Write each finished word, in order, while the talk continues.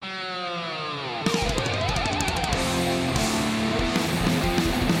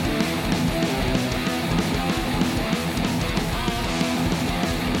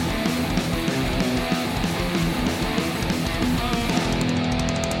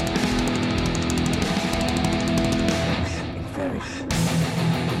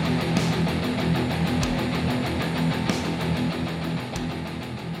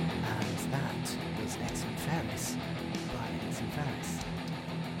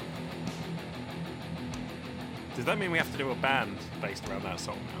Does that mean we have to do a band based around that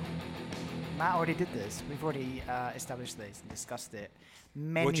song now? Matt already did this. We've already established this and discussed it.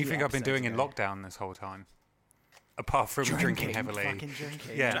 What do you think I've been doing in lockdown this whole time? Apart from drinking heavily. Fucking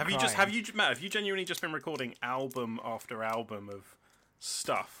drinking. Yeah. Matt, have you genuinely just been recording album after album of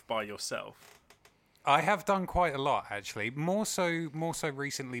stuff by yourself? I have done quite a lot, actually. More so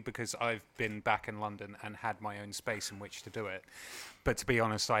recently because I've been back in London and had my own space in which to do it. But to be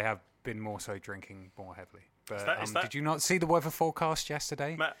honest, I have been more so drinking more heavily. But did you not see the weather forecast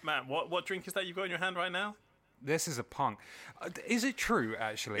yesterday? Matt, what drink is that you've got in your hand right now? This is a punk. Is it true,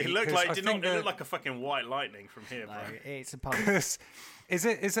 actually? It looked like it looked like a fucking white lightning from here, bro. No, it's a punk. Is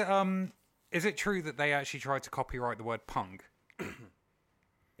it true that they actually tried to copyright the word punk?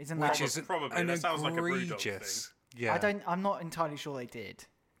 Isn't that probably? That sounds like a Brewdog thing. Yeah. I'm not entirely sure they did.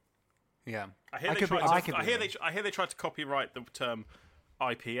 Yeah. I hear they tried to copyright the term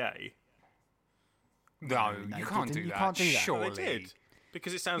IPA. No, you can't do that. You can't do that. Surely. Well, they did.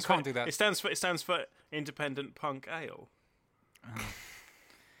 Because it stands for independent punk ale.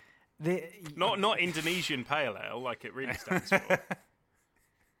 Not Indonesian pale ale like it really stands for.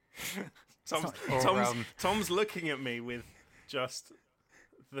 Tom's looking at me with just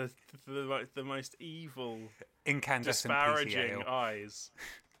the most evil, incandescent disparaging eyes.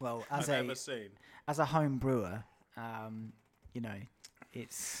 Well, I've ever seen. As a home brewer,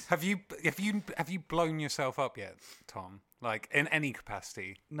 it's. Have you blown yourself up yet, Tom? Like in any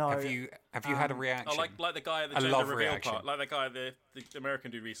capacity? No. Have you had a reaction? Oh, like the guy at the gender reveal part, like the guy the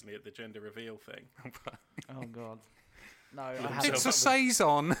American dude recently at the gender reveal thing. Oh God. No, it's a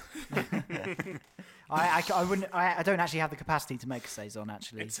saison. I wouldn't. I don't actually have the capacity to make a saison.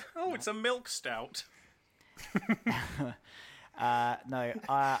 Actually, it's a milk stout. No,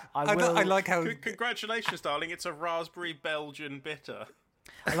 I will. I like how. Congratulations, darling! It's a raspberry Belgian bitter.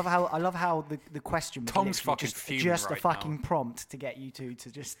 I love how the question was Tom's fucking just right a fucking now. prompt to get you two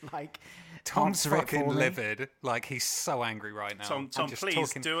to just like. Tom's answer it fucking for me. livid. Like he's so angry right now. Tom,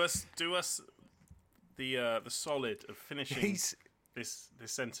 please do us the solid of finishing this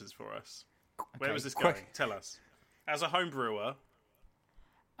sentence for us. Okay. Where was this going? Tell us. As a home brewer,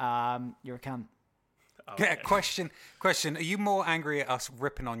 you're a cunt. Okay. Yeah, question. Are you more angry at us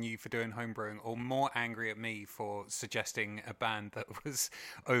ripping on you for doing homebrewing, or more angry at me for suggesting a band that was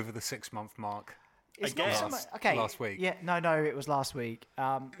over the 6-month mark? It's again. Not so much, last week. Yeah, no, it was last week.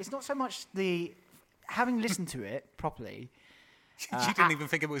 It's not so much having listened to it properly. You didn't even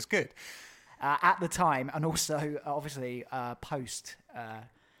think it was good at the time, and also obviously post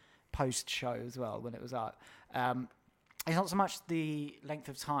show as well when it was out. It's not so much the length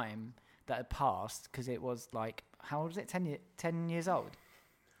of time that had passed, because it was like, how old was it? 10 years old.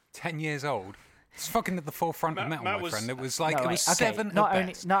 10 years old. It's fucking at the forefront of metal, my friend. It was like it was 7.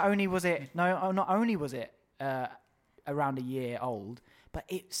 Not only was it around a year old, but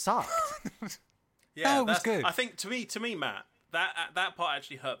it sucked. Yeah, it was good. I think to me, Matt, that part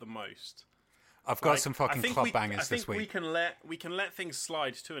actually hurt the most. I've got some fucking club bangers this week. I think we can let things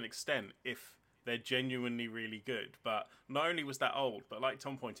slide to an extent if they're genuinely really good. But not only was that old, but like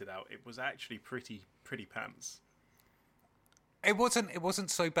Tom pointed out, it was actually pretty pants. It wasn't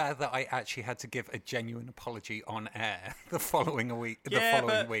so bad that I actually had to give a genuine apology on air the following week.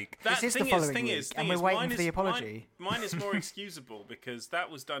 This is the following week, and we're waiting for the apology. Mine is more excusable because that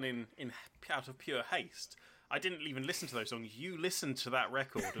was done in out of pure haste. I didn't even listen to those songs. You listened to that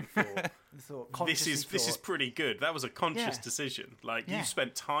record and thought, this is pretty good. That was a conscious decision. Like you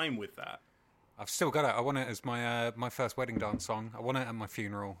spent time with that. I've still got it. I want it as my first wedding dance song. I want it at my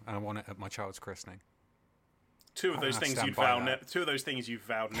funeral, and I want it at my child's christening. Two of those things you've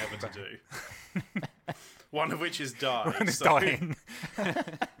vowed never to do. One of which is die. One is dying.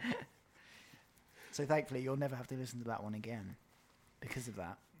 So thankfully, you'll never have to listen to that one again because of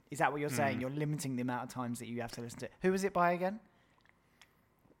that. Is that what you're saying? You're limiting the amount of times that you have to listen to it. Who was it by again?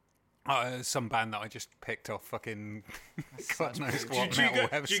 Some band that I just picked off fucking God knows what metal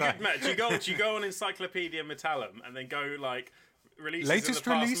website. Matt, do you go on Encyclopedia Metallum and then go like releases latest in the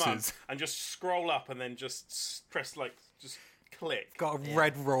past releases month and just scroll up and then just press just click? Got a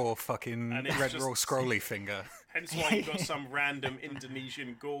red raw scrolly finger. Hence why you've got some random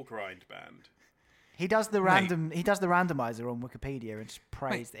Indonesian gore grind band. He does the randomizer on Wikipedia and just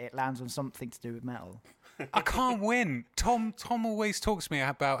prays that it lands on something to do with metal. I can't win. Tom always talks to me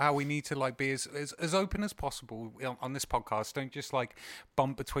about how we need to like be as open as possible on this podcast. Don't just like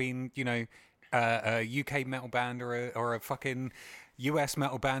bump between a UK metal band or a fucking US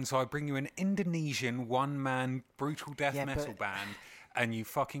metal band. So I bring you an Indonesian one-man brutal death metal band, and you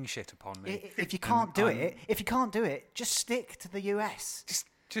fucking shit upon me. If you can't do it, just stick to the US.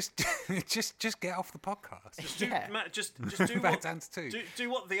 Just get off the podcast. Matt, just do what Dance 2.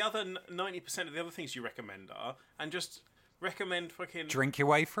 Do what the other 90% of the other things you recommend are, and just recommend fucking drink your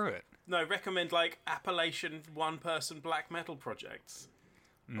way through it. No, recommend like Appalachian one-person black metal projects.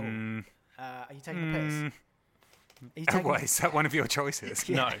 Are you taking the piss? Are you taking... What, is that one of your choices?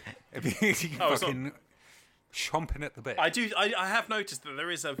 No. Fucking chomping at the bit. I have noticed that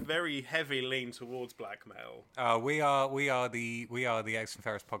there is a very heavy lean towards black metal. We are the X and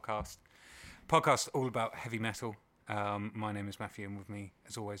Ferris podcast all about heavy metal. My name is Matthew, and with me,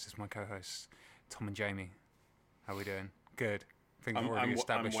 as always, is my co-hosts Tom and Jamie. How are we doing? Good. I think we've already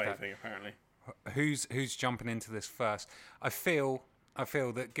established I'm that. waving, apparently. Who's jumping into this first? I feel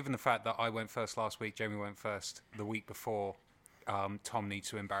that given the fact that I went first last week, Jamie went first the week before. Tom needs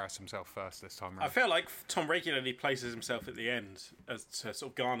to embarrass himself first this time around. I feel like Tom regularly places himself at the end as to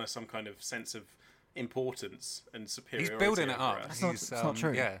sort of garner some kind of sense of importance and superiority. He's building it up. That's not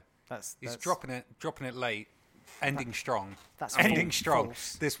true. Yeah, that's dropping it late, ending strong. That's ending strong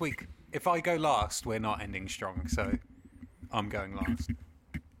false. This week. If I go last, we're not ending strong. So I'm going last.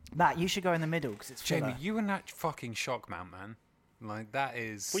 Matt, you should go in the middle because it's filler. Jamie, you and that fucking shock mount, man. Like that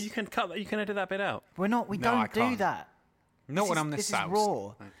is. Well, you can cut that. You can edit that bit out. We're not. We don't do that. Not when I'm this soused. This is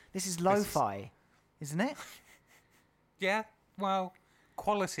raw. This is lo-fi, isn't it? Yeah. Well,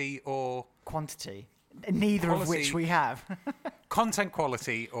 quality or quantity. Neither quality, of which we have. Content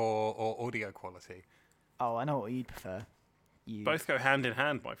quality or audio quality. Oh, I know what you'd prefer. You both go hand in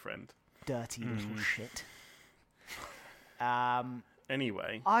hand, my friend. Dirty little shit.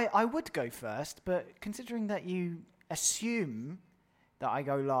 Anyway, I would go first, but considering that you assume that I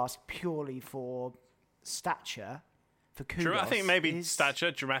go last purely for stature. True, I think maybe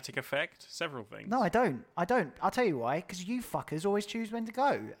stature, dramatic effect, several things. No, I don't. I'll tell you why. Because you fuckers always choose when to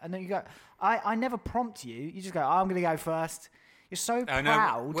go. And then you go, I never prompt you. You just go, I'm going to go first. You're so proud.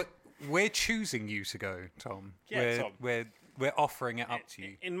 No, we're choosing you to go, Tom. Yeah, Tom. We're offering it up to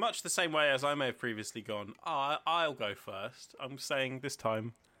you. In much the same way as I may have previously gone, I'll go first. I'm saying this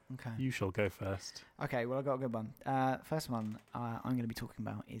time, okay, you shall go first. Okay, well, I've got a good one. First one I'm going to be talking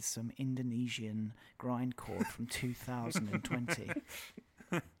about is some Indonesian grindcore from 2020.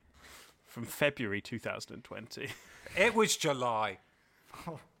 From February 2020. It was July.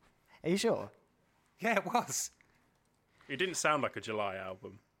 Are you sure? Yeah, it was. It didn't sound like a July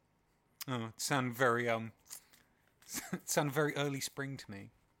album. Oh, it sounded very very early spring to me.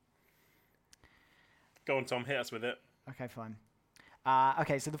 Go on, Tom, hit us with it. Okay, fine.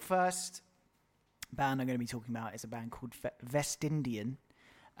 Okay, so the first band I'm going to be talking about is a band called Vestindien.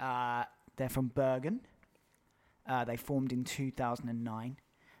 They're from Bergen. They formed in 2009.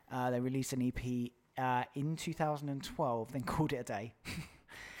 They released an EP in 2012, then called it a day.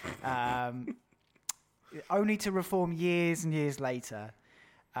 Only to reform years and years later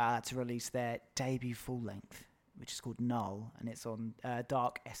to release their debut full-length, which is called Null, and it's on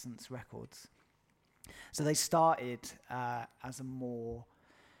Dark Essence Records. So they started as a more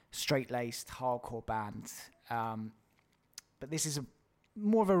straight-laced hardcore band, but this is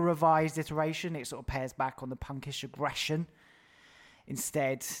more of a revised iteration. It sort of pairs back on the punkish aggression.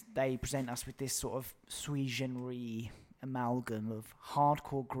 Instead, they present us with this sort of sui generis amalgam of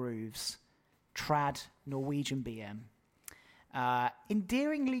hardcore grooves, trad Norwegian BM,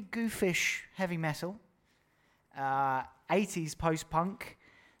 endearingly goofish heavy metal, 80s post-punk,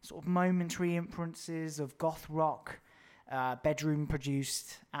 sort of momentary influences of goth rock,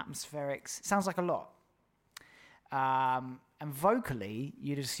 bedroom-produced atmospherics. Sounds like a lot. And vocally,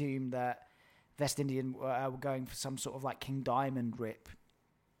 you'd assume that Vestindien were going for some sort of like King Diamond rip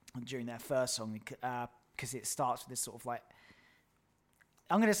during their first song, because it starts with this sort of like,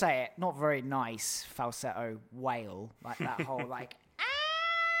 I'm going to say it, not very nice falsetto wail, like that whole like,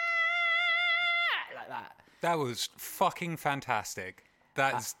 like that. That was fucking fantastic.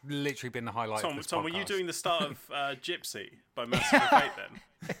 That's literally been the highlight of this Tom, podcast. were you doing the start of Gypsy by Merciful Fate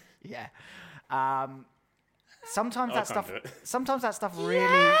then? Yeah. Sometimes that stuff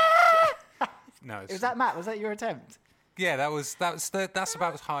really. No. Was that Matt? Was that your attempt? Yeah, that's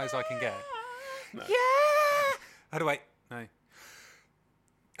about as high as I can get. No. Yeah. Oh, no, wait. No.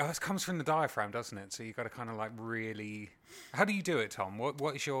 Oh, it comes from the diaphragm, doesn't it? So you got to kind of like really. How do you do it, Tom?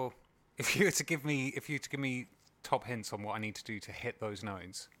 What is your? If you were to give me top hints on what I need to do to hit those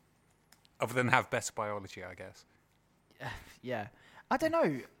notes, other than have better biology, I guess. Yeah. I don't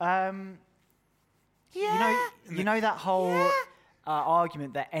know. You know that whole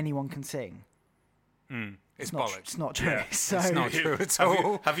argument that anyone can sing. It's bollocks. It's not true. Yeah. So, it's not true at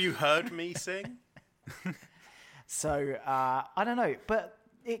all. Have you heard me sing? So I don't know, but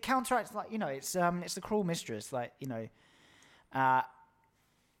it counteracts, like, it's the cruel mistress, like,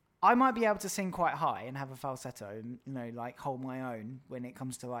 I might be able to sing quite high and have a falsetto and, like hold my own when it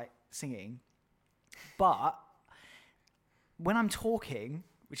comes to like singing. But when I'm talking,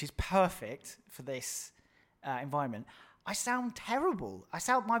 which is perfect for this environment, I sound terrible.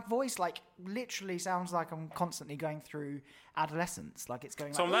 My voice like literally sounds like I'm constantly going through adolescence. Like it's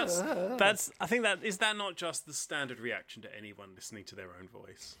going. Tom, that's. I think is that not just the standard reaction to anyone listening to their own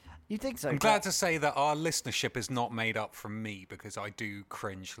voice? You think so? I'm glad to say that our listenership is not made up from me, because I do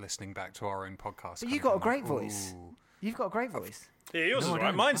cringe listening back to our own podcast. But you've got a great voice. You've got a great voice. Yeah, yours is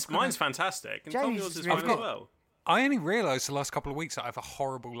right. Mine's fantastic. And Tom, yours is fine as well. I only realised the last couple of weeks that I have a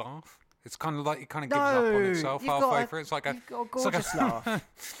horrible laugh. It's kind of like it kind of gives up on itself halfway through. It's like you've got a gorgeous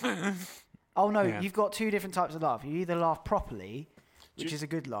laugh. Oh no, you've got two different types of laugh. You either laugh properly, which is a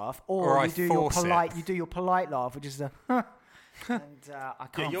good laugh, or you do your polite. You do your polite laugh, which is the. And I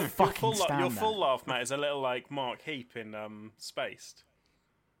can't fucking stand your full laugh, Matt, is a little like Mark Heap in Spaced.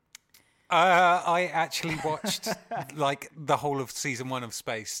 I actually watched like the whole of season 1 of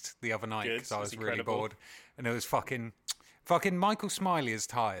Spaced the other night because I was really bored, and it was fucking Michael Smiley as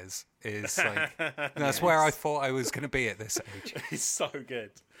Tyres is like that's where I thought I was going to be at this age. He's so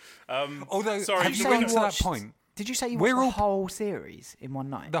good. Although, sorry, have you got to that point? Did you say you watched the whole series in one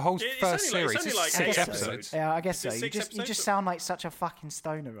night? The whole first series. It's only like 6 episodes. Yeah, I guess so. You just sound like such a fucking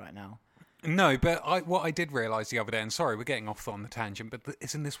stoner right now. No, but what I did realise the other day, and sorry, we're getting off on the tangent, but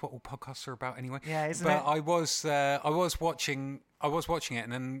isn't this what all podcasts are about anyway? Yeah, isn't it? But I was watching it,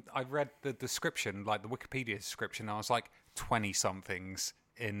 and then I read the description, like the Wikipedia description. And I was like 20-somethings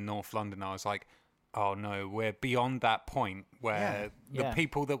in North London. I was like, oh no, we're beyond that point where the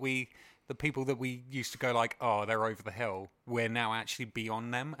people that we used to go like, oh, they're over the hill. We're now actually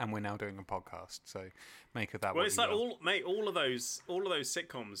beyond them, and we're now doing a podcast. So make of that. Well, it's like all of those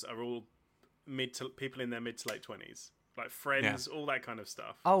sitcoms are all people in their mid to late 20s, like Friends, all that kind of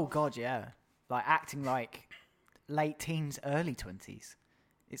stuff. Oh god, yeah, like acting like late teens, early 20s.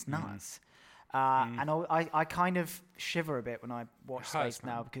 It's nuts. And I kind of shiver a bit when I watch Space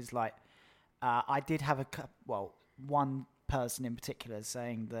now, because like I did have one person in particular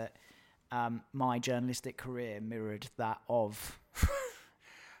saying that my journalistic career mirrored that of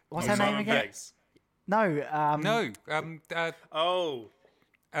what's her name again? Peggs. No. Oh no!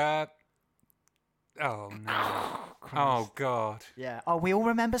 Oh god! Yeah. Oh, we all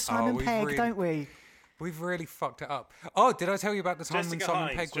remember Simon Pegg, don't we? We've really fucked it up. Oh, did I tell you about the time when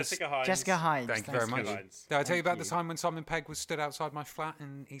Simon Pegg was... Jessica Hines. Thank you very much. Did I tell you about the time when Simon Pegg was stood outside my flat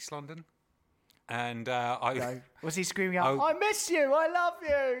in East London? And was he screaming out, I miss you, I love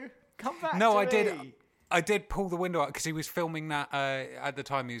you, come back to me? No, I did pull the window out because he was filming that... at the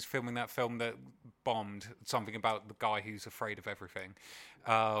time, he was filming that film that bombed, something about the guy who's afraid of everything.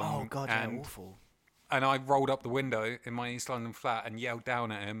 Oh, God, awful. And I rolled up the window in my East London flat and yelled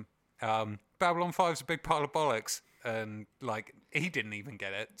down at him, Babylon 5's a big pile of bollocks, and like he didn't even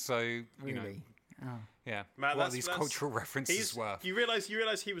get it. So really, yeah. Matt, what are these cultural references worth? You realise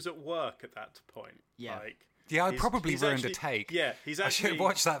he was at work at that point. Yeah, I probably ruined a take. Yeah, I should have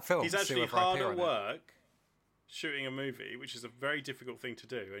watched that film. He's actually hard at work shooting a movie, which is a very difficult thing to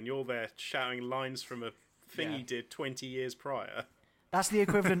do, and you're there shouting lines from a thing he did 20 years prior. That's the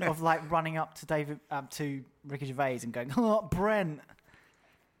equivalent of like running up to to Ricky Gervais and going, "Oh, Brent."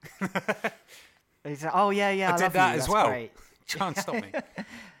 He's like, oh yeah, I did love that you. as That's well. Great. Can't stop me.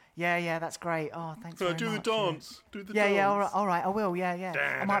 Yeah, that's great. Oh, thanks very do much. The dance. Do the dance. Yeah, all right, I will. Yeah.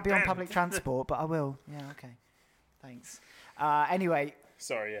 I might be on public transport, but I will. Yeah, okay. Thanks. Anyway.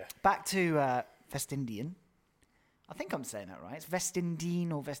 Sorry, yeah. Back to Vestindien. I think I'm saying that right. It's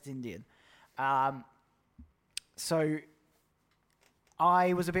Vestindien or Vestindien. So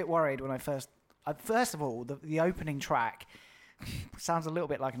I was a bit worried when I first of all, the opening track sounds a little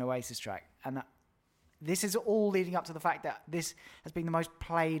bit like an Oasis track, and this is all leading up to the fact that this has been the most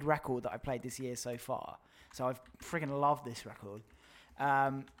played record that I've played this year so far. So I've friggin' loved this record.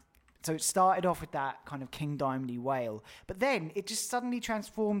 So it started off with that kind of King Diamond-y wail, but then it just suddenly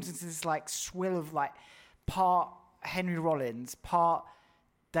transforms into this like swill of like part Henry Rollins, part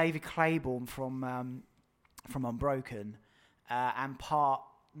David Claiborne from Unbroken, and part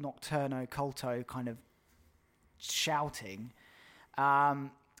Nocturno Culto kind of shouting.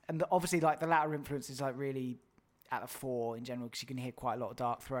 And obviously like the latter influence is like really at the fore in general, because you can hear quite a lot of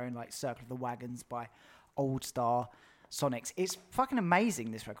Dark Throne, like Circle of the Wagons by Old Star Sonics. It's fucking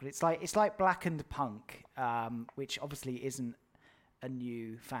amazing, this record. It's like blackened punk, which obviously isn't a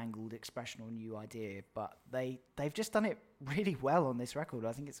new fangled expression or new idea, but they've just done it really well on this record.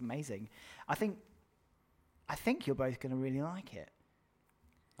 I think it's amazing. I think you're both going to really like it.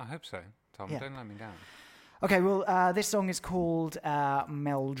 I hope so, Tom. Yeah. Don't let me down. Okay, well, this song is called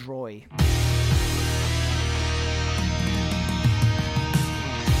Meldroy.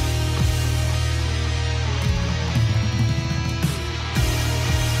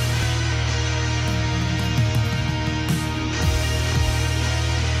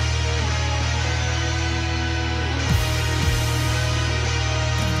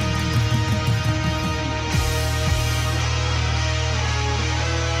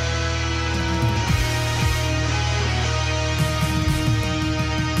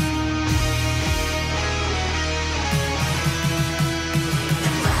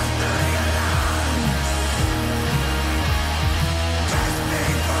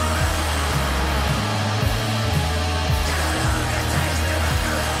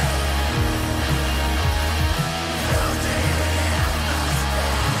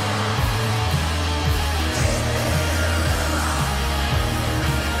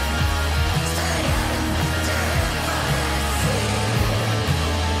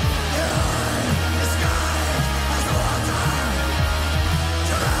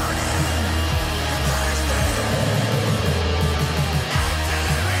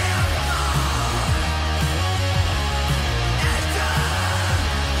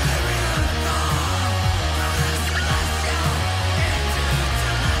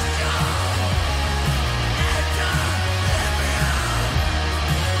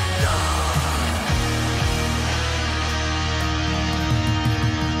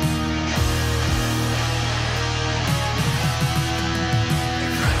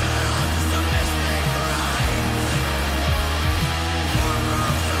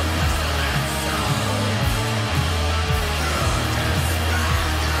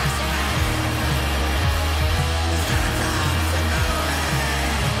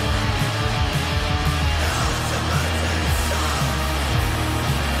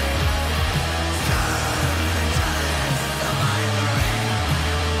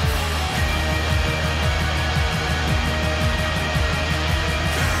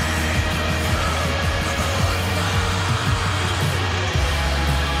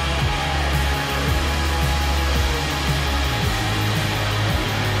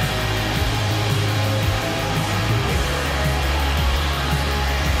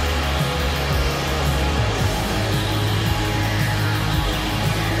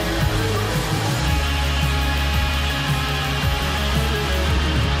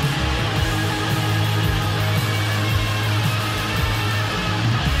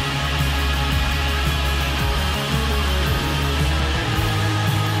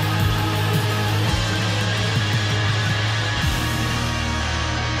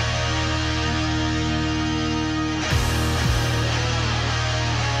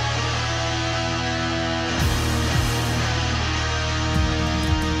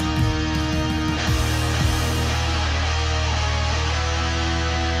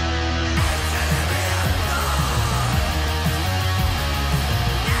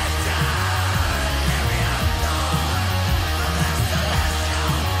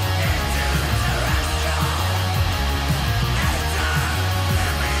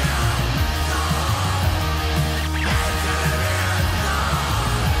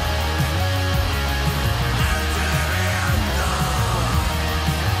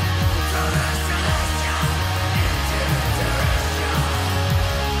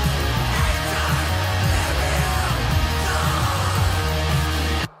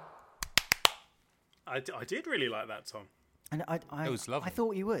 I did really like that song. And it was lovely. I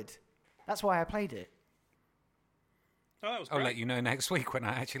thought you would. That's why I played it. Oh, that was great. I'll let you know next week when I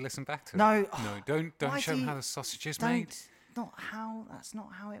actually listen back to it. No, don't show them how the sausage is made. That's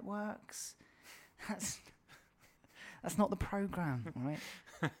not how it works. That's not the program, right?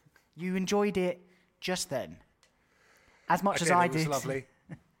 You enjoyed it just then, as much as I did. It was lovely.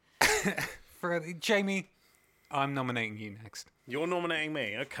 Jamie, I'm nominating you next. You're nominating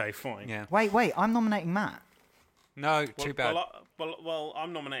me? Okay, fine. Yeah. Wait, I'm nominating Matt. No, too bad. Well,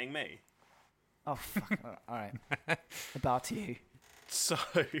 I'm nominating me. Oh, fuck. All right. About you. So,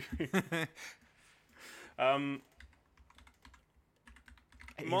 no, I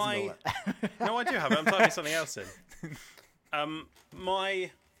do have it. I'm typing something else in. My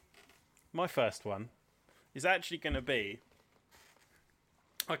first one is actually going to be.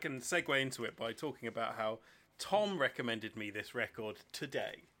 I can segue into it by talking about how Tom recommended me this record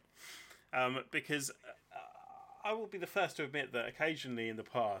today, because I will be the first to admit that occasionally in the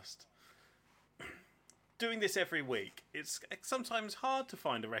past, doing this every week, it's sometimes hard to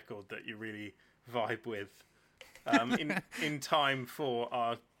find a record that you really vibe with in time for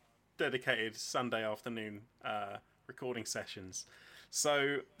our dedicated Sunday afternoon recording sessions.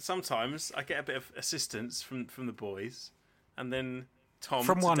 So sometimes I get a bit of assistance from the boys, and then Tom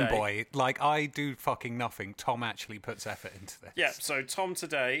From one today, boy, like I do fucking nothing. Tom actually puts effort into this. Yeah, so Tom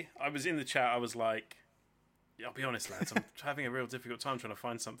today, I was in the chat, I was like, I'll be honest, lads, I'm having a real difficult time trying to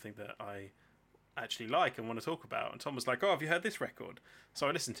find something that I actually like and want to talk about. And Tom was like, have you heard this record? So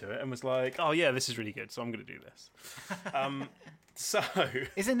I listened to it and was like, oh yeah, this is really good, so I'm going to do this. So...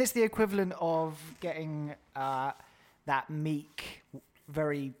 Isn't this the equivalent of getting that meek,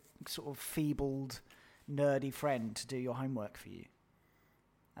 very sort of feebled, nerdy friend to do your homework for you?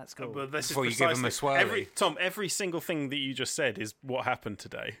 That's cool. But this Before is you give him a swirly. Tom, every single thing that you just said is what happened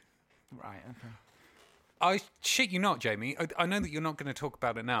today. Right, okay. I shit you not, Jamie. I know that you're not going to talk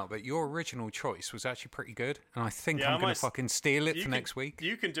about it now, but your original choice was actually pretty good, and I think I'm going to fucking steal it for next week.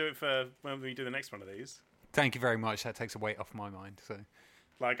 You can do it for when we do the next one of these. Thank you very much. That takes a weight off my mind. So,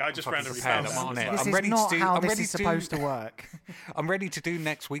 like, I just randomly prepared. found I'm on it. This I'm is ready not to do. how I'm this ready is to supposed do, to work. I'm ready to do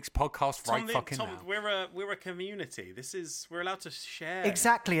next week's podcast Tom, now. we're a community. We're allowed to share.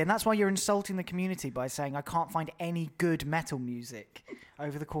 Exactly, and that's why you're insulting the community by saying I can't find any good metal music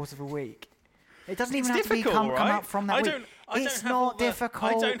over the course of a week. It doesn't even have to come up from that week. It's not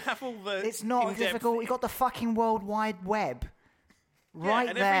difficult. I don't have all the. It's not difficult. You got the fucking World Wide Web right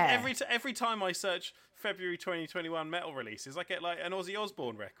and there. Every time I search February 2021 metal releases, I get like an Ozzy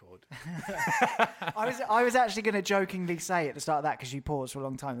Osbourne record. I was actually going to jokingly say at the start of that because you paused for a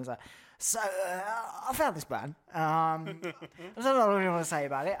long time. I was like, so I found this band. There's not a lot I really want to say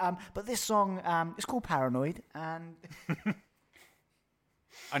about it. But this song is called Paranoid, and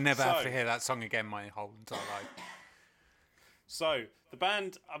I never have to hear that song again my whole entire life. So the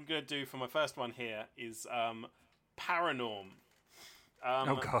band I'm going to do for my first one here is Paranorm.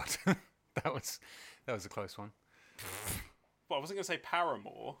 Oh God, that was a close one. Well, I wasn't going to say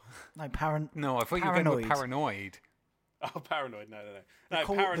Paramore. No, I thought you were going with Paranoid. Oh, Paranoid. No,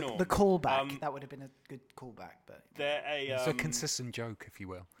 Paranorm. The callback. That would have been a good callback, but they're it's a consistent joke, if you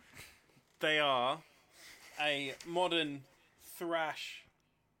will. They are a modern thrash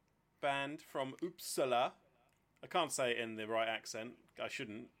band from Uppsala. I can't say it in the right accent. I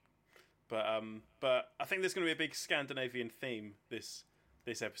shouldn't. But I think there's going to be a big Scandinavian theme this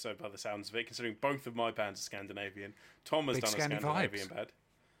episode by the sounds of it, considering both of my bands are Scandinavian. Tom has done a Scandinavian band.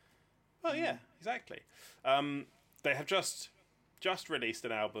 Well, yeah, exactly. They have just released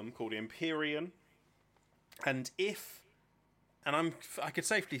an album called Empyrean, and I could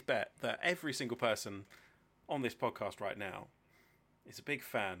safely bet that every single person on this podcast right now is a big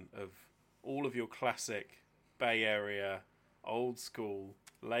fan of all of your classic Bay Area, old school,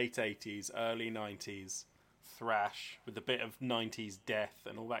 late 80s, early 90s thrash with a bit of 90s death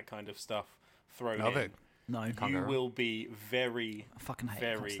and all that kind of stuff thrown Love in. it. no, You will be very, I fucking hate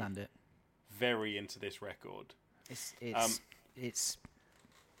it. I can't stand it. very into this record. It's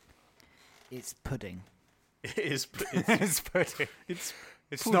pudding. It is. It's pudding. It's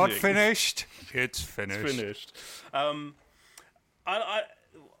It's not finished. It's finished. It's finished. I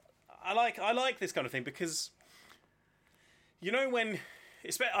like this kind of thing because, you know, when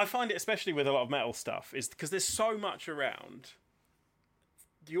I find it especially with a lot of metal stuff is because there's so much around.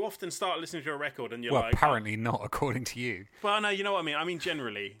 You often start listening to a record and you're like, apparently not according to you. Well, no, you know what I mean. I mean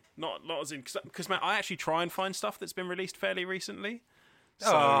generally, not as in because man, I actually try and find stuff that's been released fairly recently.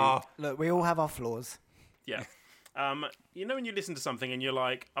 So Look, we all have our flaws. yeah, you know when you listen to something and you're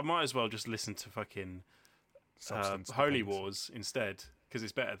like, I might as well just listen to fucking Holy Wars instead because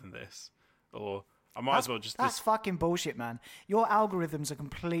it's better than this, or I might as well just. That's fucking bullshit, man. Your algorithms are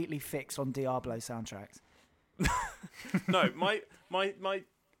completely fixed on Diablo soundtracks. No,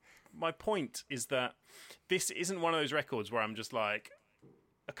 my point is that this isn't one of those records where I'm just like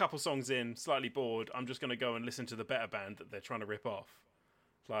a couple songs in, slightly bored. I'm just going to go and listen to the better band that they're trying to rip off,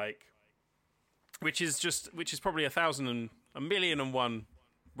 like, which is probably 1,000,000,001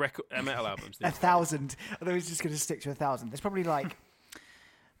 record metal albums. 1,000. I thought he was just going to stick to 1,000. There's probably like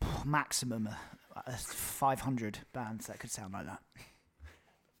maximum 500 bands that could sound like that.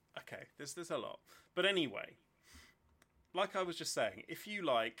 Okay, there's a lot, but anyway, like I was just saying, if you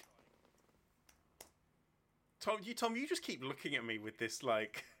like. Tom, you just keep looking at me with this,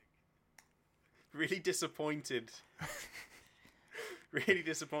 like, really disappointed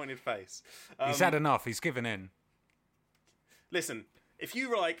face. He's had enough. He's given in. Listen, if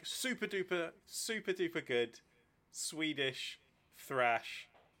you like super duper good Swedish thrash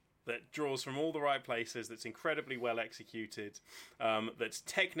that draws from all the right places, that's incredibly well executed, that's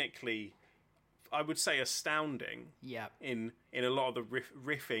technically, I would say, astounding. Yeah. In a lot of the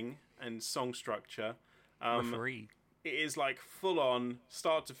riffing and song structure. Referee. It is like full on,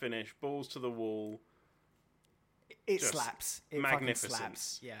 start to finish, balls to the wall. It slaps. It magnificent.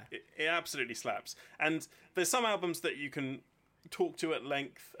 Slaps. Yeah. It absolutely slaps. And there's some albums that you can talk to at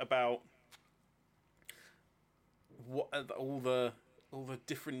length about what all the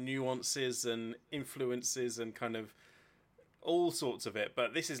different nuances and influences and kind of all sorts of it.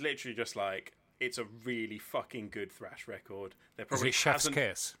 But this is literally just like, it's a really fucking good thrash record. Is it Chef's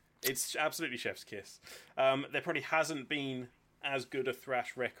Kiss? It's absolutely Chef's Kiss. There probably hasn't been as good a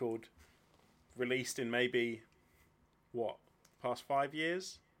thrash record released in maybe, past 5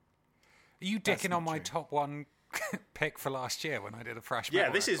 years? Are you dicking on my top one pick for last year when I did a thrash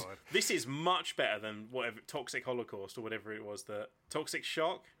metal record? This is much better than whatever Toxic Holocaust or whatever it was. The Toxic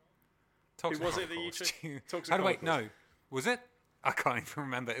Shock? Toxic Who was Holocaust. It that you took? Toxic Holocaust. No. Was it? I can't even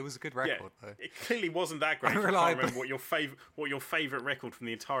remember. It was a good record, though. It clearly wasn't that great. I can't remember what your favourite record from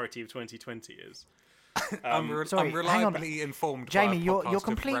the entirety of 2020 is. I'm reliably informed. Jamie, you're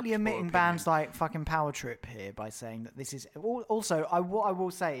completely omitting bands like fucking Power Trip here by saying that this is. Also, what I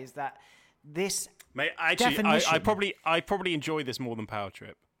will say is that this. Mate, actually, I probably enjoy this more than Power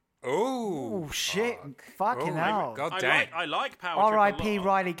Trip. Oh shit! Fucking hell! God damn! I like Power Trip. R.I.P.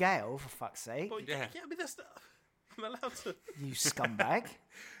 Riley Gale, for fuck's sake. Well, yeah, but that's. I'm allowed to. You scumbag.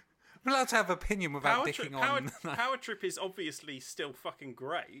 I'm allowed to have opinion without dicking on. Power Trip is obviously still fucking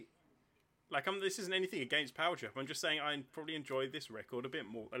great. Like, this isn't anything against Power Trip. I'm just saying I probably enjoyed this record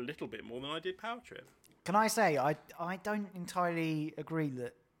a little bit more than I did Power Trip. Can I say I don't entirely agree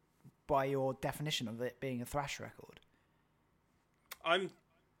that by your definition of it being a thrash record. I'm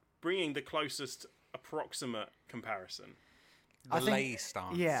bringing the closest approximate comparison. The lay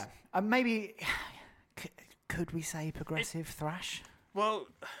stance. Yeah, maybe. Could we say progressive thrash? Well,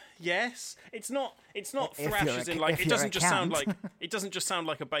 yes. It's not thrash as in like it doesn't just sound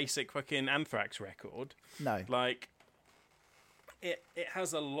like a basic fucking Anthrax record. No. Like it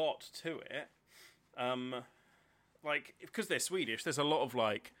has a lot to it. Like because they're Swedish, there's a lot of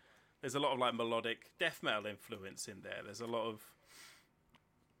like melodic death metal influence in there. There's a lot of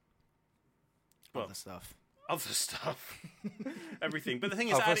other stuff. Everything. But the thing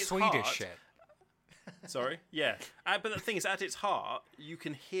is at its Swedish heart, shit. Sorry, yeah. But the thing is, at its heart, you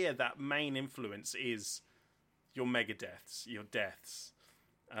can hear that main influence is your Megadeths, your Deaths,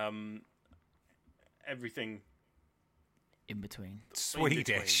 everything in between.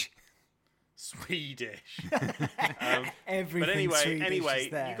 Swedish. Everything. But anyway, is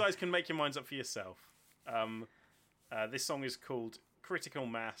there. you guys can make your minds up for yourself. This song is called Critical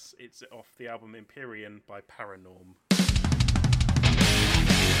Mass. It's off the album Empyrean by Paranorm.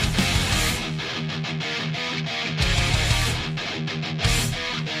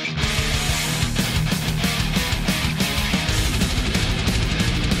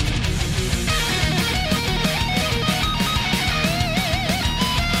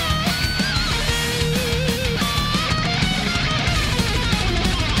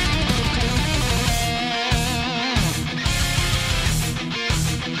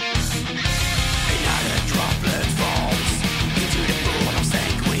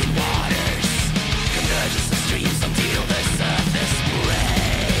 Streams of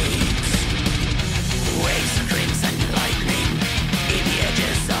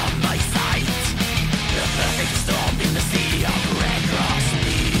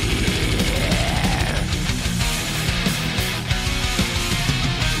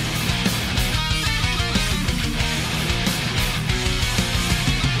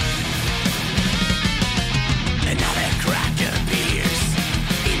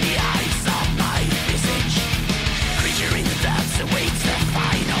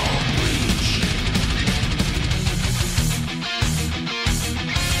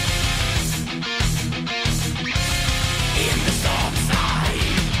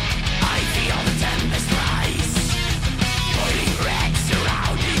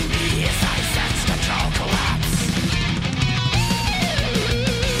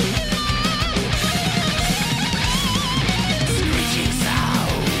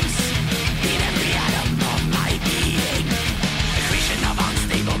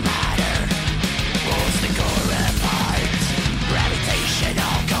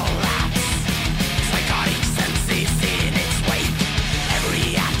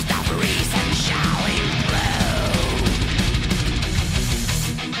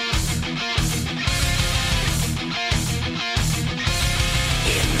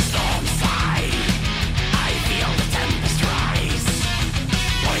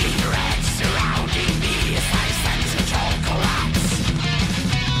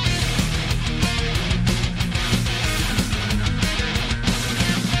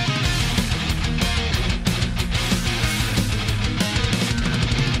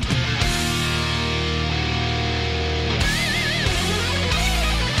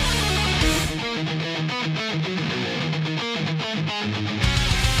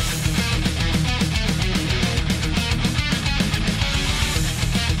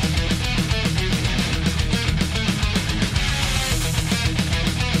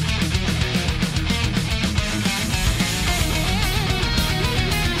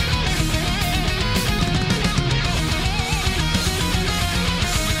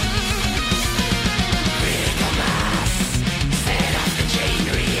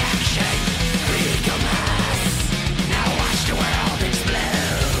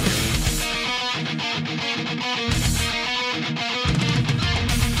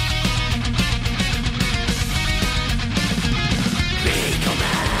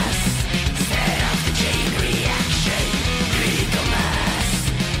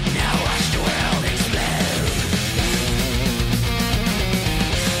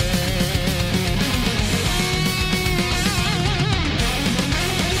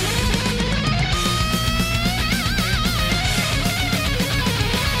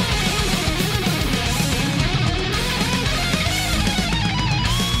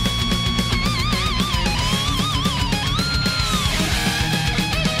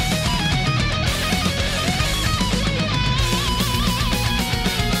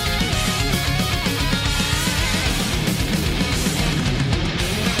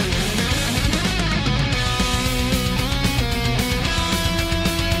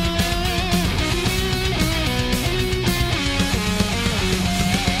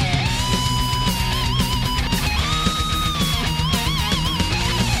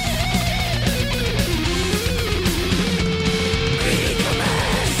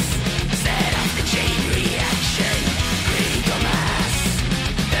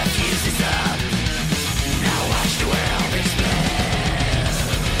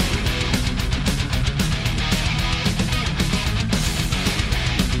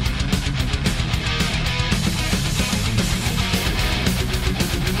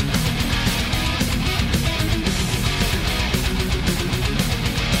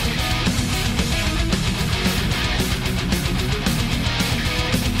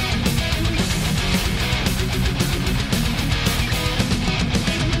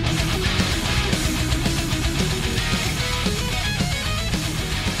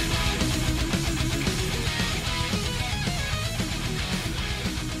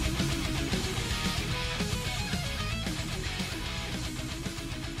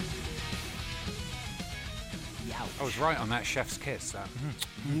I was right on that chef's kiss. That.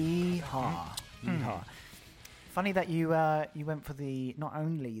 Yeehaw. Yeehaw. Funny that you went for not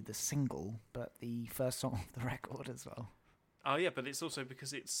only the single, but the first song of the record as well. Oh yeah, but it's also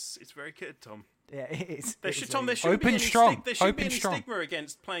because it's very good, Tom. Yeah, it is. There shouldn't be any stigma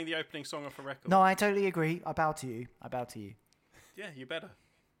against playing the opening song off a record. No, I totally agree. I bow to you. Yeah, you better.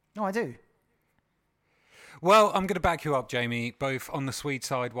 No, I do. Well, I'm going to back you up, Jamie, both on the Swede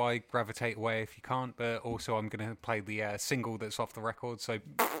side, why gravitate away if you can't, but also I'm going to play the single that's off the record, so...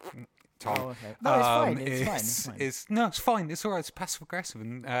 Tom. Oh, okay. No, it's fine. It's fine. No, it's fine. It's all right. It's passive-aggressive.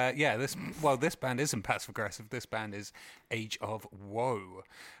 And, this band isn't passive-aggressive. This band is Age of Woe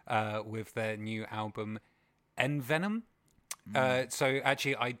with their new album, Envenom. So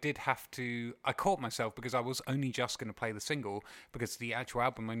actually, I caught myself because I was only just going to play the single because the actual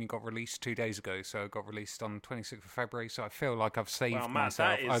album only got released 2 days ago. So it got released on 26th of February. So I feel like I've saved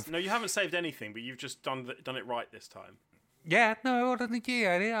myself. No, you haven't saved anything, but you've just done it right this time. Yeah, no, I don't think.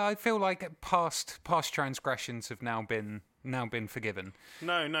 Yeah, I feel like past transgressions have now been forgiven.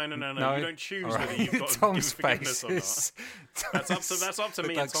 No. You don't choose whether you've got Tom's forgiveness or not. That's up to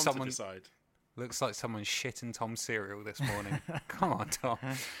me and Tom to decide. Looks like someone shit in Tom's cereal this morning. Come on,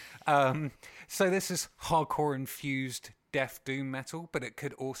 Tom. So this is hardcore infused death doom metal, but it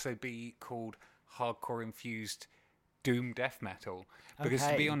could also be called hardcore infused doom death metal. Because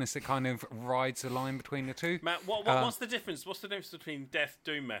to be honest, it kind of rides the line between the two. Matt, what's the difference? What's the difference between death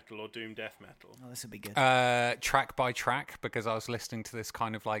doom metal or doom death metal? Oh, this would be good. Track by track, because I was listening to this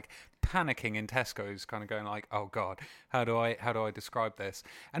kind of like panicking in Tesco's, kind of going like, "Oh God, how do I describe this?"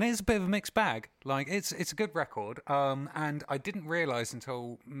 And it's a bit of a mixed bag. Like it's a good record, and I didn't realize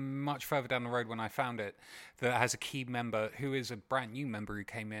until much further down the road when I found it that it has a key member who is a brand new member who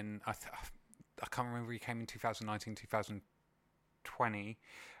came in. I can't remember. He came in 2019, 2020.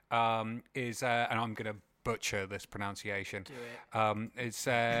 Is and I'm going to butcher this pronunciation. Do it. It's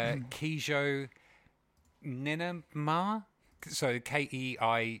Keijo Ninima. So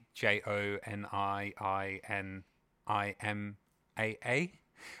Keijoniniimaa.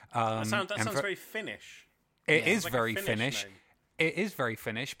 That sounds very Finnish. It is like very Finnish. It is very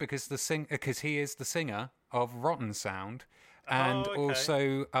Finnish because he is the singer of Rotten Sound, and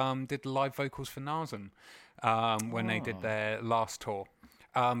also did the live vocals for Narsum when they did their last tour.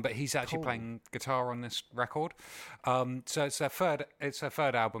 But he's actually playing guitar on this record. So it's their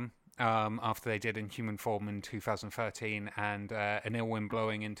third album. After they did Inhuman Form in 2013 and An Ill Wind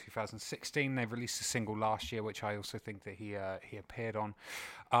Blowing in 2016. They released a single last year, which I also think that he appeared on.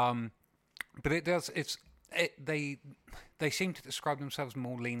 But they seem to describe themselves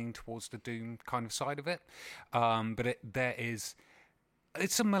more leaning towards the doom kind of side of it. But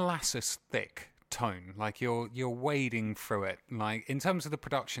it's a molasses thick tone, like you're wading through it, like in terms of the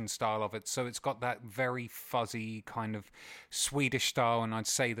production style of it. So it's got that very fuzzy kind of Swedish style, and I'd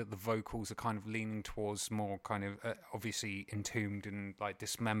say that the vocals are kind of leaning towards more kind of obviously Entombed and like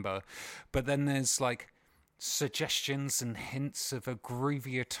Dismember, but then there's like suggestions and hints of a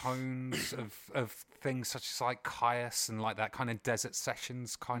groovier tones of things such as like Caius and like that kind of Desert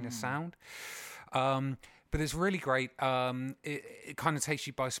Sessions kind of sound. But it's really great. It kind of takes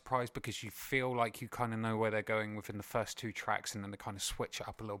you by surprise because you feel like you kind of know where they're going within the first two tracks, and then they kind of switch it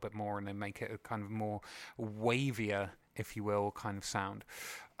up a little bit more and they make it a kind of more wavier, if you will, kind of sound.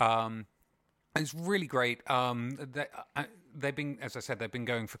 It's really great. They've been, as I said, they've been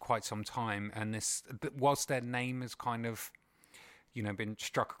going for quite some time, and whilst their name is kind of, been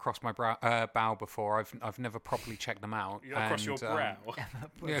struck across my bow before, I've never properly checked them out. Across your brow?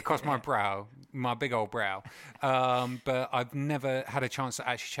 Yeah, across my brow, my big old brow. But I've never had a chance to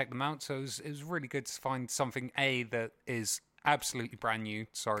actually check them out, so it was really good to find something, that is absolutely brand new.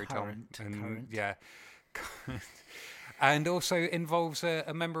 Sorry, Tom. Current. Yeah. And also involves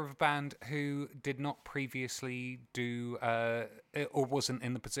a member of a band who did not previously do, or wasn't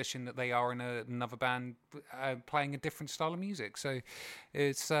in the position that they are in another band playing a different style of music. So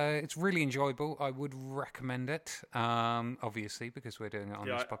it's really enjoyable. I would recommend it, obviously, because we're doing it on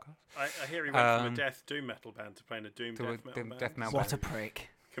this podcast. I hear he went from a death doom metal band to playing a death metal band. What a prick.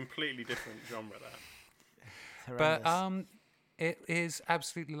 Completely different genre, that. But it is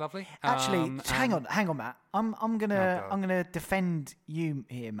absolutely lovely. Actually, hang on, Matt. I'm gonna defend you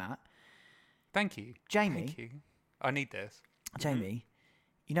here, Matt. Thank you, Jamie. Thank you. I need this, Jamie.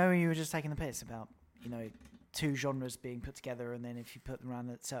 When you were just taking the piss about two genres being put together, and then if you put them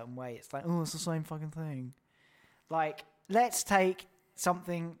around a certain way, it's like, oh, it's the same fucking thing. Like, let's take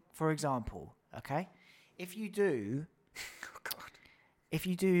something for example. Okay, if you do,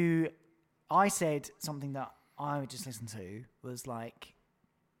 I said something that I would just listen to was like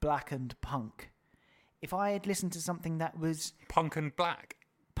blackened punk. if I had listened to something that was punk and black,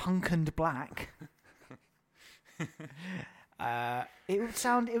 it would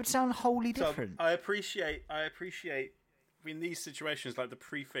sound wholly different. So I appreciate. In these situations, like the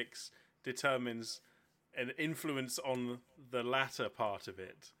prefix determines an influence on the latter part of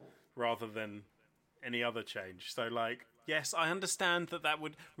it, rather than any other change. So, like, yes, I understand that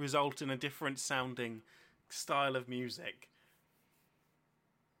would result in a different sounding style of music.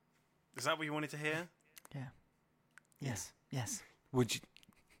 Is that what you wanted to hear? Yeah. Yes. Would you?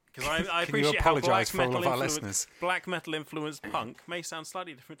 Because I Can you appreciate how apologise for all of our listeners? Black metal influenced punk may sound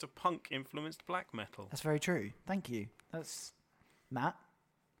slightly different to punk influenced black metal. That's very true. Thank you. That's Matt.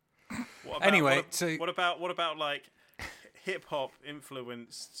 What about like hip hop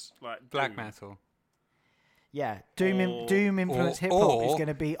influenced like black metal? Yeah, doom influenced hip hop is going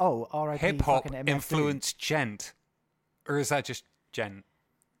to be R.I.P. hip hop influenced gent, or is that just gent?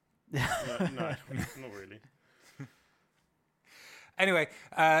 No, not really. Anyway,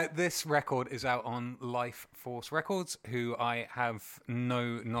 this record is out on Life Force Records, who I have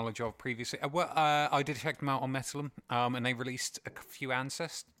no knowledge of previously. I did check them out on Metalum, and they released a few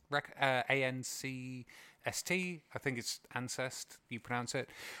Ancest, ANCST, I think it's Ancest, you pronounce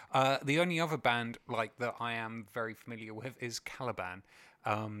it. The only other band like that I am very familiar with is Caliban,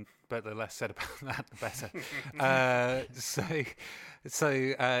 but the less said about that, the better.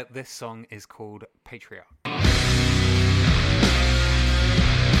 So this song is called Patriarch.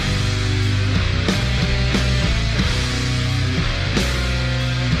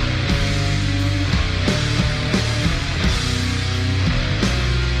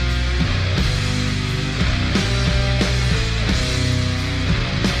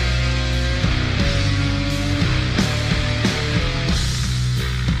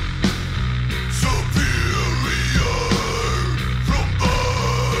 Superior from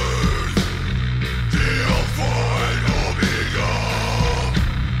birth,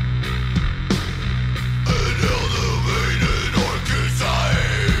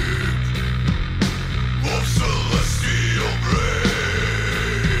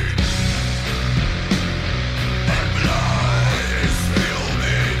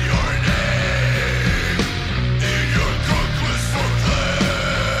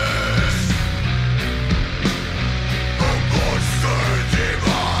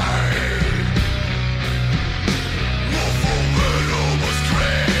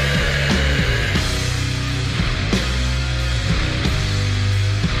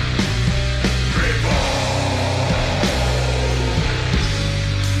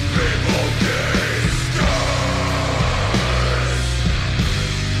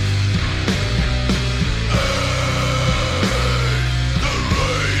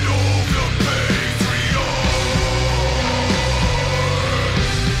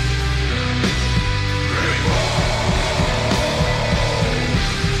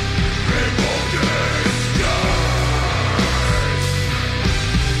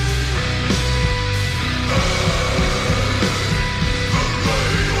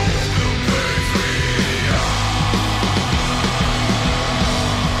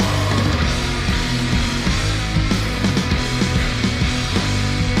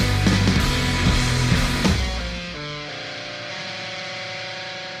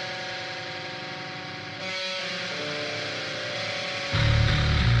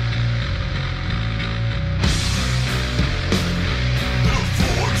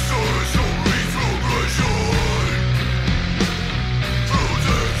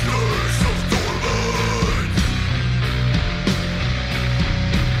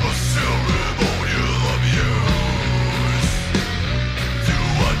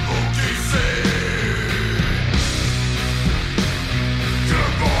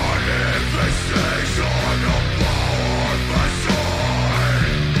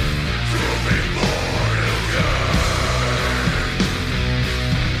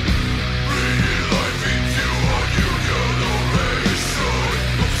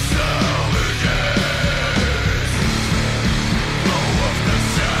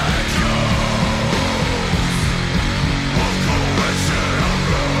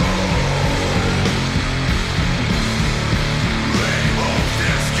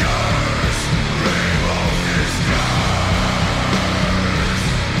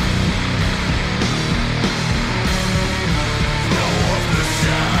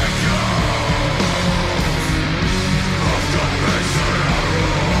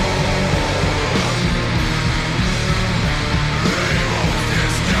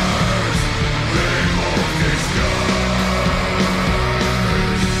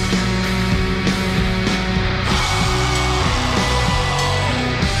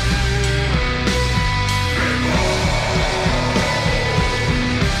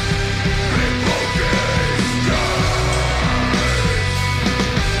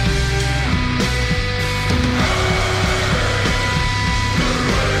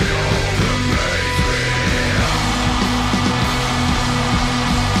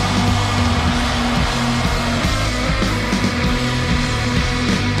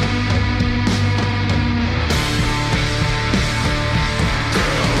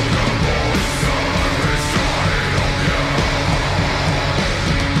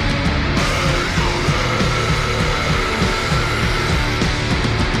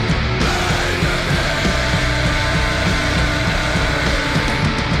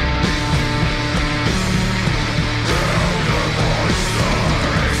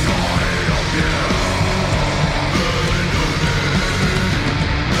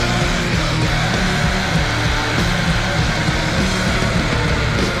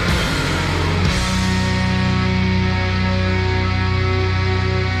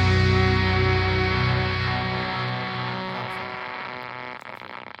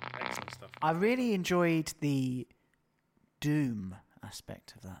 I really enjoyed the doom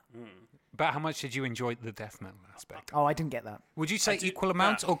aspect of that. But how much did you enjoy the death metal aspect? Oh, I didn't get that. Would you say equal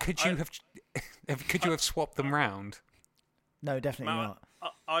amounts, or could you have swapped them round? No, definitely not.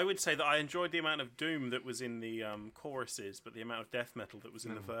 I would say that I enjoyed the amount of doom that was in the choruses, but the amount of death metal that was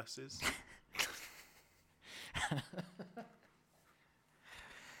in the verses.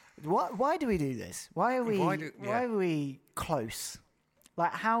 Why do we do this? Why are we close?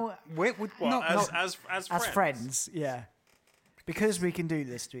 Like how? As friends, yeah. Because we can do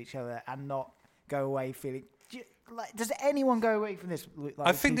this to each other and not go away feeling. Does anyone go away from this?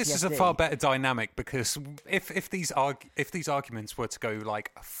 I think this is a far better dynamic, because if these arguments were to go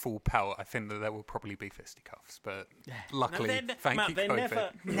like full pelt, I think that there will probably be fisticuffs. But luckily, thank you,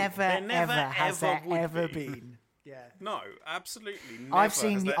 COVID. Never has there ever been. Yeah. No, absolutely never.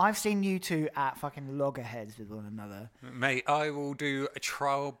 I've seen you two at fucking loggerheads with one another. Mate, I will do a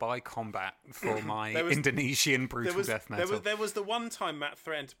trial by combat for my Indonesian brutal death metal. There was the one time Matt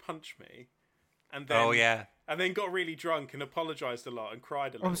threatened to punch me, and then and then got really drunk and apologised a lot and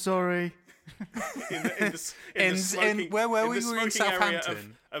cried a lot. I'm sorry. Where were we? We were in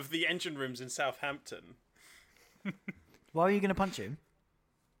Southampton. Of the engine rooms in Southampton. Why are you going to punch him?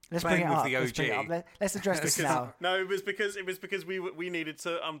 Let's bring it up. Let's address this now. No, it was because we needed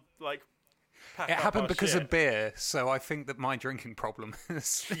to pack it up happened our because shit. of beer, so I think that my drinking problem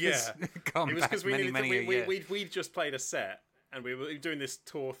has come it was back we'd just played a set and we were doing this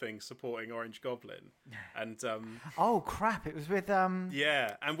tour thing supporting Orange Goblin, and oh crap! It was with and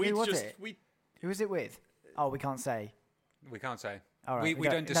who was it with? Oh, we can't say. We can't say. All right, we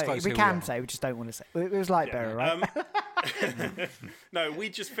don't disclose. We can say. We just don't want to say. It was Lightbearer, right? No, we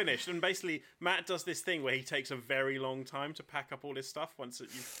just finished, and basically Matt does this thing where he takes a very long time to pack up all his stuff once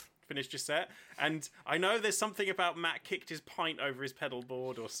you've finished your set. And I know there's something about Matt kicked his pint over his pedal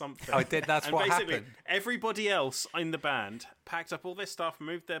board or something. I did. That's what happened. Everybody else in the band packed up all their stuff,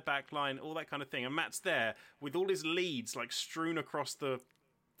 moved their backline, all that kind of thing, and Matt's there with all his leads strewn across the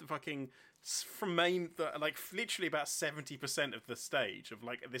fucking literally about 70% of the stage of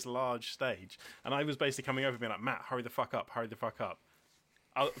this large stage, and I was basically coming over being like, Matt, hurry the fuck up.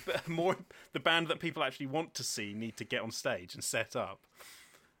 More the band that people actually want to see need to get on stage and set up.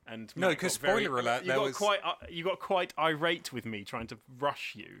 And no, because spoiler alert, you got quite irate with me trying to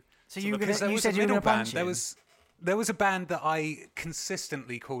rush you. So you said you were going to punch him. There was a band that I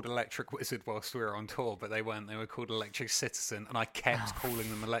consistently called Electric Wizard whilst we were on tour, but they weren't. They were called Electric Citizen, and I kept calling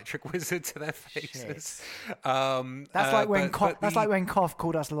them Electric Wizard to their faces. That's like when Koff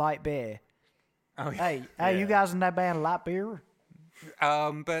called us Light Beer. Oh, yeah. Hey, you guys in that band Light Beer?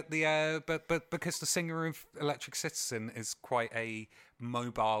 But because the singer of Electric Citizen is quite a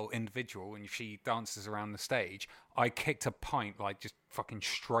mobile individual and she dances around the stage, I kicked a pint just fucking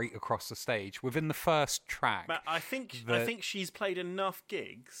straight across the stage within the first track. But I think she's played enough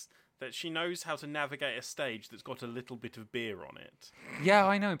gigs that she knows how to navigate a stage that's got a little bit of beer on it. Yeah,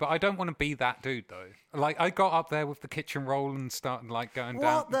 I know, but I don't want to be that dude though. I got up there with the kitchen roll and started going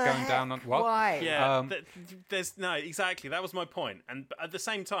down on what? Why? Yeah, there's no exactly. That was my point. And at the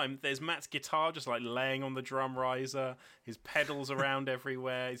same time, there's Matt's guitar just laying on the drum riser, his pedals around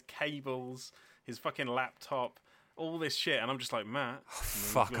everywhere, his cables, his fucking laptop. All this shit, and I'm just like, Matt.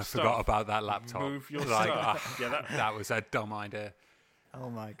 Fuck! I forgot about that laptop. Move your stuff. That was a dumb idea. Oh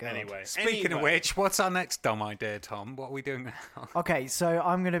my god. Anyway, speaking of which, what's our next dumb idea, Tom? What are we doing now? Okay, so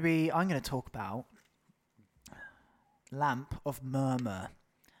I'm gonna talk about Lamp of Murmuur.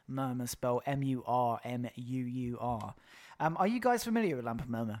 Murmuur spelled Murmuur. Are you guys familiar with Lamp of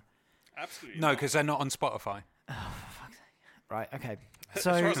Murmuur? Absolutely. No, because they're not on Spotify. Oh, for fuck's sake. Right. Okay.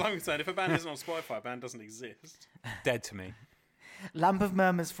 So, as far as I'm concerned, if a band isn't on Spotify, a band doesn't exist. Dead to me. Lamp of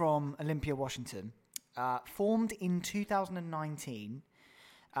Murmuur's from Olympia, Washington. Formed in 2019.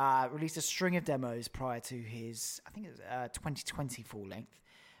 Released a string of demos prior to his, I think it was 2020 full length,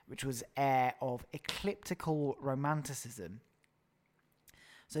 which was Air of Ecliptical Romanticism.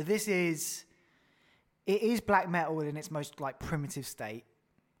 So it is black metal in its most primitive state.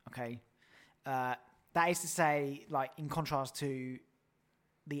 Okay, that is to say, in contrast to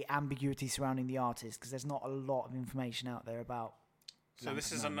the ambiguity surrounding the artist, because there's not a lot of information out there about. So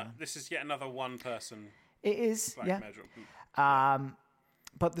this is yet another one person. It is, black metal.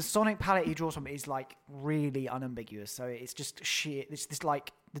 But the sonic palette he draws from is really unambiguous. So it's just sheer. It's just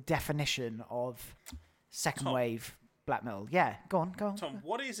the definition of second wave black metal. Yeah, go on. Tom,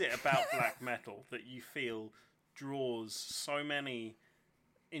 what is it about black metal that you feel draws so many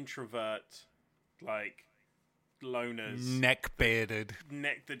introvert loners, neck-bearded,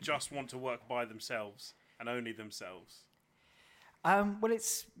 that just want to work by themselves and only themselves? Well,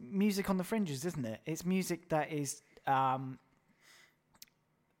 it's music on the fringes, isn't it? It's music that is on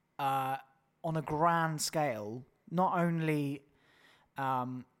a grand scale, not only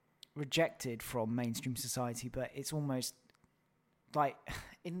rejected from mainstream society, but it's almost like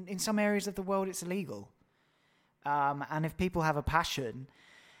in some areas of the world it's illegal. And if people have a passion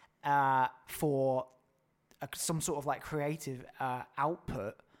for some sort of like creative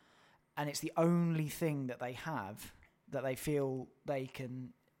output, and it's the only thing that they have that they feel they can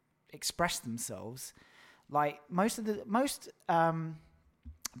express themselves, like most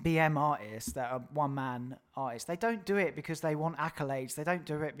BM artists that are one-man artists, they don't do it because they want accolades. They don't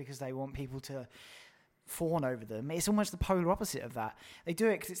do it because they want people to fawn over them. It's almost the polar opposite of that. They do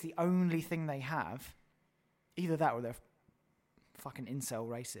it because it's the only thing they have. Either that or they're fucking incel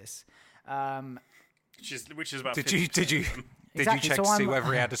racists. Which is about. Did you Exactly. check So to see whether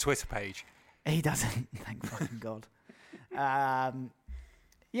he had a Twitter page? He doesn't. Thank fucking God.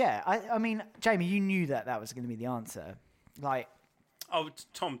 Yeah, I mean, Jamie, you knew that was going to be the answer. Like, oh,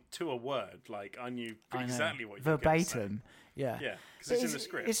 Tom, to a word. Like, I knew exactly what you were verbatim. Say. Yeah, yeah, because it's in the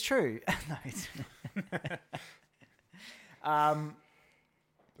script. It's true. No, it's.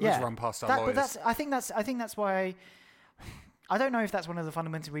 Let's run past our lawyers. But I think that's why. I don't know if that's one of the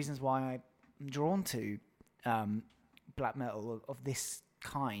fundamental reasons why I'm drawn to black metal of this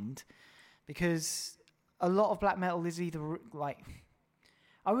kind, because a lot of black metal is either like,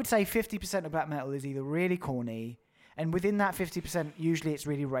 I would say 50% of black metal is either really corny, and within that 50%, usually it's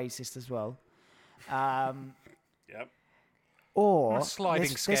really racist as well. Yep. Or a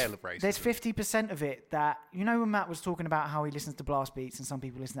sliding scale of racism. There's 50% of it that, you know, when Matt was talking about how he listens to blast beats and some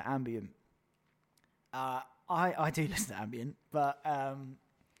people listen to ambient. I do listen to ambient, but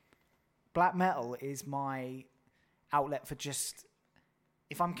black metal is my outlet for just,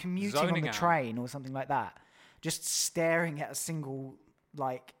 if I'm commuting zoning on the out. train or something like that, just staring at a single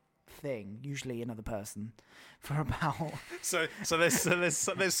like thing, usually another person, for about. So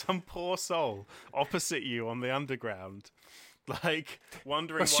there's some poor soul opposite you on the underground, like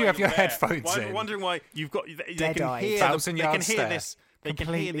wondering Well, why you have you're your there. headphones in. Wondering why you've got. They Dead-eyed. can hear. Thousand They can yards hear stare. this. They can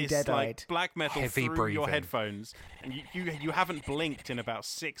hear Completely this dead-eyed. like black metal Heavy through your breathing. headphones, and you haven't blinked in about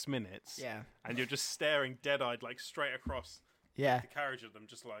 6 minutes. Yeah. And you're just staring dead-eyed, like straight across Yeah, the carriage of them,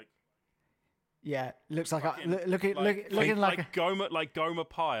 just like. yeah. Looks like Fucking, looking like a, Gomer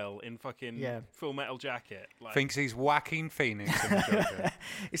Pyle in fucking Yeah. Full Metal Jacket. Like, Thinks he's whacking Phoenix in the Joker.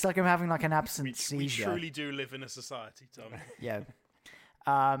 it's like I'm having like an absent we seizure. truly do live in a society, Tom. Yeah.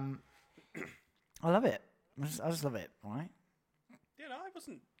 I love it. I just love it. All right. Yeah, no, I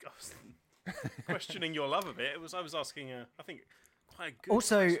wasn't questioning your love of it. I was asking I think quite a good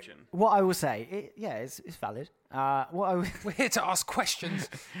Also, question. what I will say, it's valid. We're here to ask questions.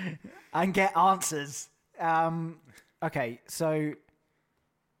 And get answers. Okay, so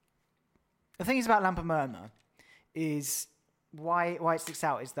the thing is about Lamp of Murmuur is why it sticks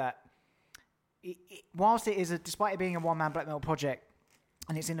out is that whilst it is despite it being a one-man black metal project,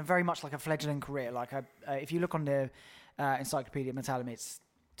 and it's in a very much like a fledgling career. Like if you look on the Encyclopedia Metallum,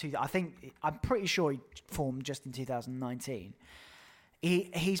 I'm pretty sure he formed just in 2019.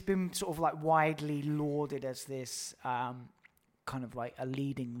 He's been sort of like widely lauded as this kind of like a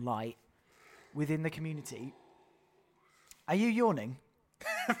leading light within the community. Are you yawning?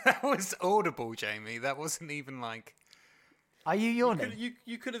 That was audible, Jamie. That wasn't even like. Are you yawning?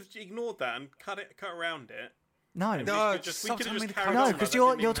 You could have ignored that and cut around it. No, And No, we could stop have telling me just to carried cut no, on because like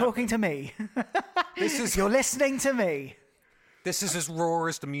that you're didn't talking even to me. You're listening to me. This is as raw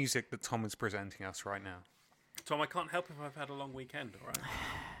as the music that Tom is presenting us right now. happen. Tom, I can't help if I've had a long weekend, all right?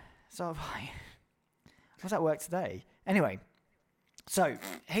 So have I. I was at work today. Anyway, so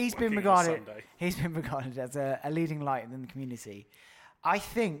he's been Working on a regarded Sunday. as a leading light in the community. I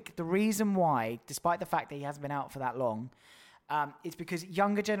think the reason why, despite the fact that he hasn't been out for that long, is because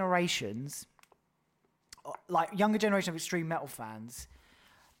younger generations of extreme metal fans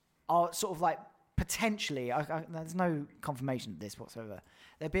are sort of like potentially, there's no confirmation of this whatsoever,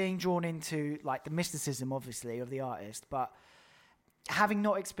 they're being drawn into like the mysticism obviously of the artist, but having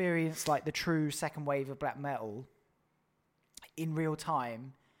not experienced like the true second wave of black metal in real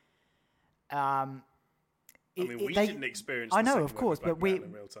time, we didn't experience. I the know, second of course, wave of but black metal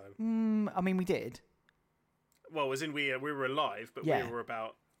in real time. I mean we did. Well, as in we were alive, but Yeah.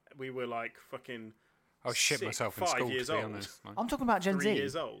 we were like fucking. I was shit myself in 5 school, years to be old. honest. Like, I'm talking about Gen 3 Z.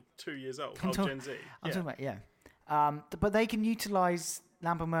 years old, 2 years old. I'm talking Gen Z. I'm talking about, but they can utilise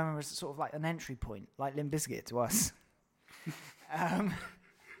Lamp of Murmuur as sort of like an entry point, like Limp Bizkit to us.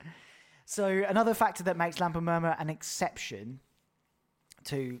 So another factor that makes Lamp of Murmuur an exception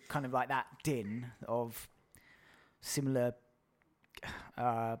to kind of like that din of similar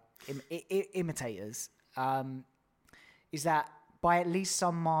imitators, is that by at least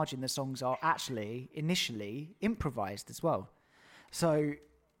some margin, the songs are actually initially improvised as well. So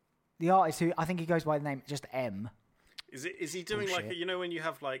the artist, who I think he goes by the name just M. Is he doing like when you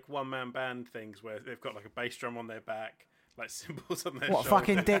have like one man band things where they've got like a bass drum on their back, like cymbals on their shoulder? What,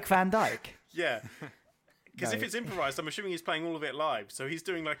 fucking Dick Van Dyke? Yeah. Because if it's improvised, I'm assuming he's playing all of it live. So he's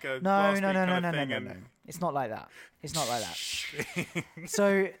doing like a no. It's not like that.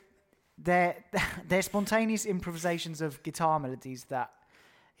 So they're spontaneous improvisations of guitar melodies that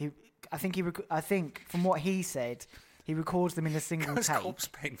I think from what he said, he records them in a single take. Corpse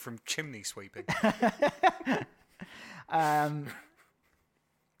paint from chimney sweeping.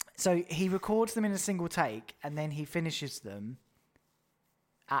 So he records them in a single take, and then he finishes them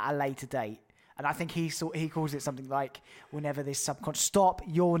at a later date. And I think he calls it something like, whenever this subconscious... Stop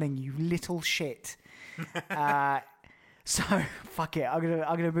yawning, you little shit. So, fuck it. I'm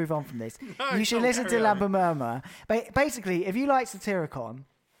gonna move on from this. No, you should listen to Lamp of Murmuur. Basically, if you like Satyricon,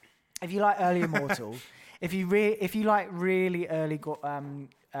 if you like Early Immortal, if you like really early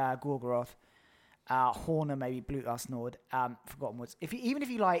Gorgoroth, Horner, maybe Blutas Nord, Forgotten Woods. Even if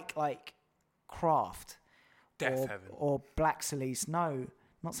you like Craft or Black Celice, no,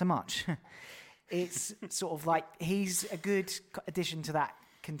 not so much. It's sort of like he's a good addition to that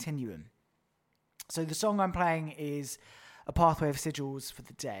continuum. So the song I'm playing is A Pathway of Sigils for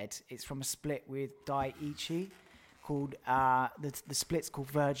the Dead. It's from a split with Daiichi called the split's called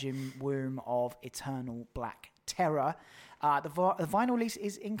Virgin Womb of Eternal Black Terror. The vinyl release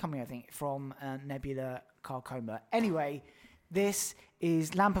is incoming, I think, from Nebula Carcoma. Anyway, this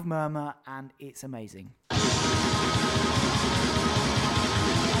is Lamp of Murmuur, and it's amazing.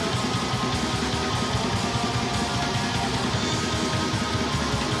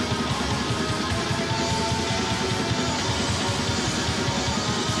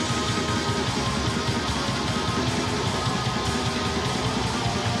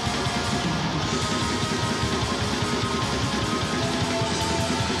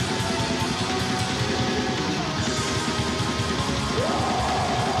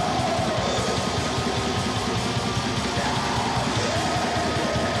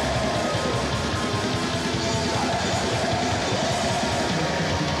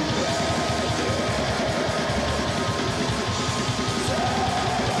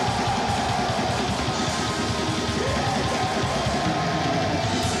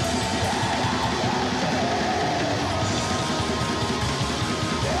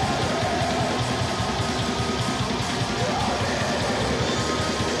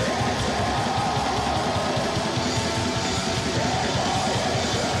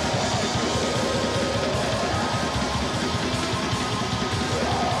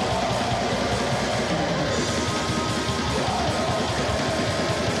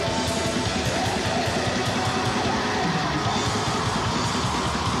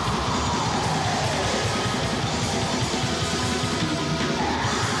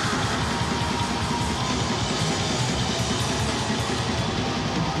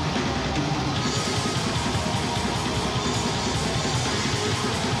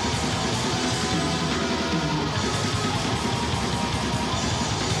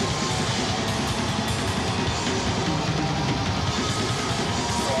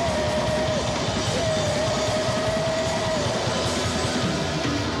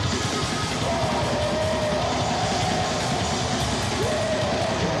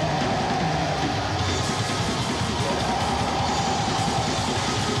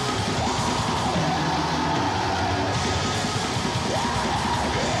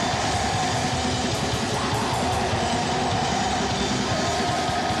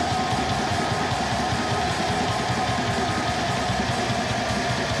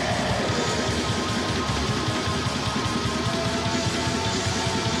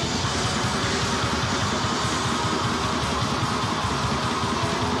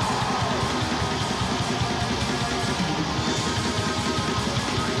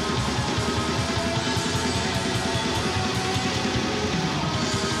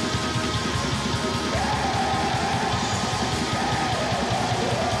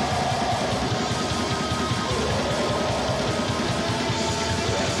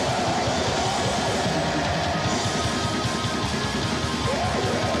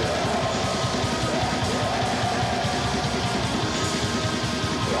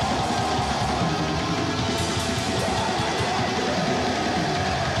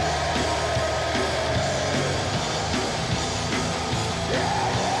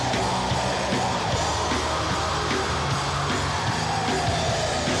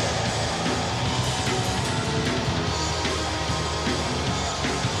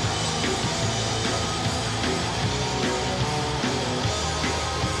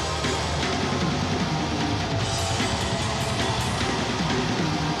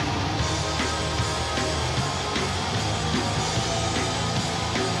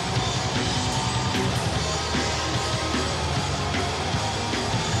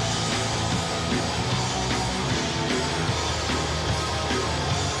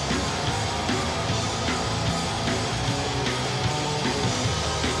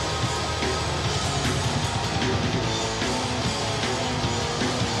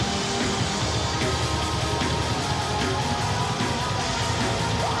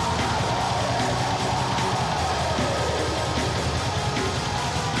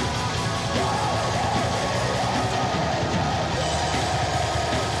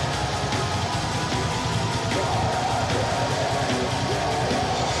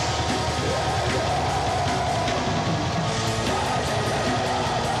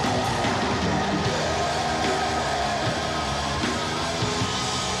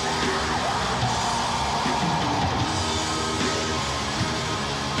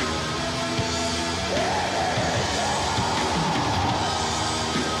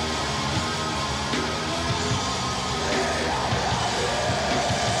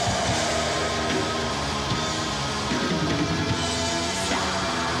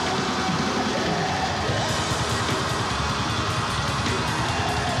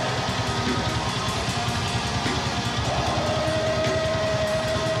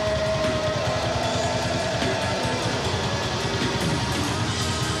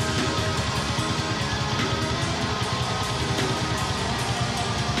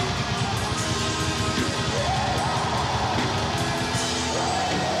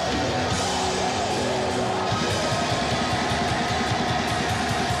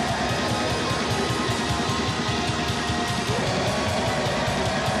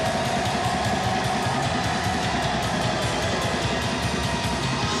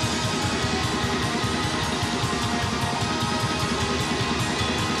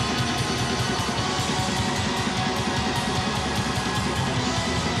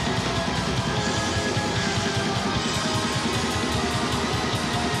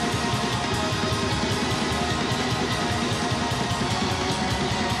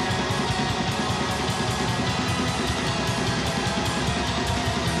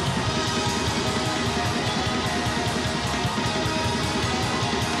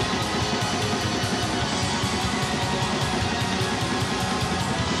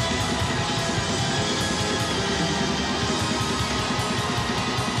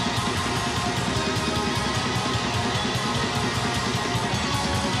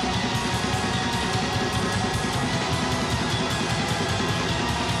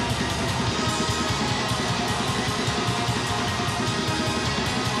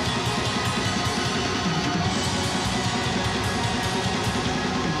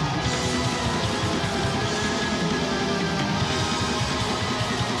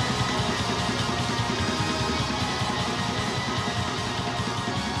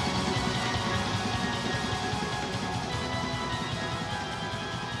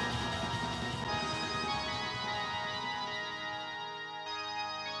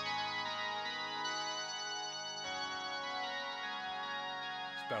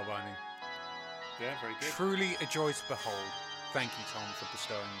 spellbinding. Yeah, very good. Truly a joy to behold. Thank you, Tom, for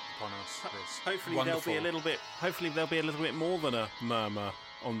bestowing upon us this. Hopefully wonderful... there'll be a little bit more than a murmur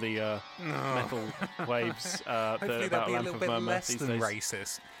on the metal waves. Hopefully there'll be a little bit less than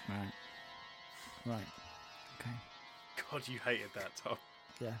racist. Right. Okay. God, you hated that, Tom.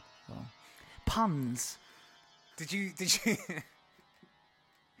 Yeah. Well, puns. Did you? Did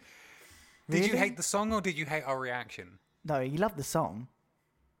Really? you hate the song or did you hate our reaction? No, you love the song.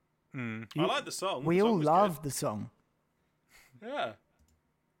 I like the song. We all love the song. Yeah.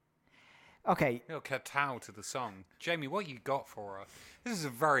 Okay. You'll kowtow to the song. Jamie, what you got for us? This is a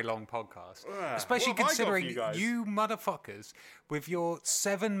very long podcast. Especially considering you motherfuckers, with your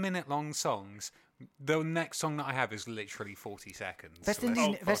 7-minute long songs, the next song that I have is literally 40 seconds.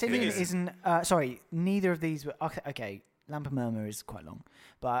 Vestindien isn't... sorry, neither of these were... Okay, Lamp of Murmuur is quite long.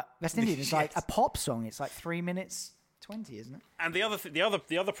 But Vestindien is like a pop song. It's like 3 minutes 20, isn't it? And the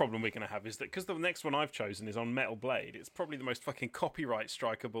other problem we're going to have is that because the next one I've chosen is on Metal Blade, it's probably the most fucking copyright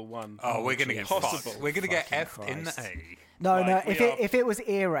strikeable one. Oh, we're going to get possible. We're going to get F in the A. No. If it was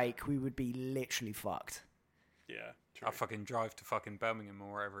earache, we would be literally fucked. Yeah, true. I'll fucking drive to fucking Birmingham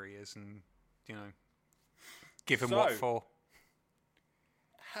or wherever he is, and give him what for.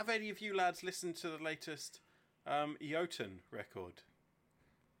 Have any of you lads listened to the latest Iotunn record?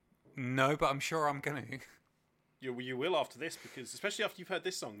 No, but I'm sure I'm going to. You will after this, because especially after you've heard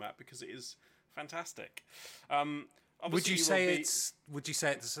this song, Matt, because it is fantastic. Would you say it's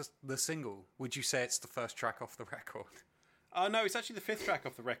the single? Would you say it's the first track off the record? No, it's actually the 5th track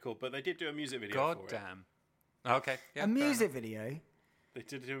off the record, but they did do a music video for it. God damn. Okay. Yeah, a music video? They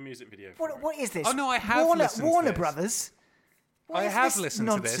did do a music video for it. What is this? Oh no, I have listened Warner to this. Brothers? I have listened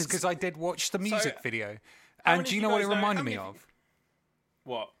to this because I did watch the music video. And do you know what it reminded me of?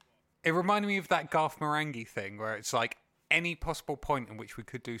 What? It reminded me of that Garth Marenghi thing where it's like any possible point in which we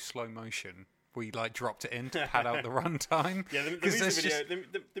could do slow motion, we like dropped it in to pad out the runtime. Yeah,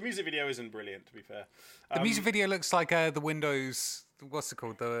 the music video isn't brilliant, to be fair. The music video looks like the Windows. What's it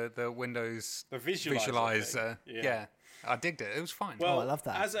called? The Windows visualizer. Yeah, I digged it. It was fine. Well, I love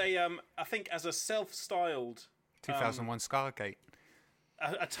that. As a, I think as a self-styled 2001 Scargate.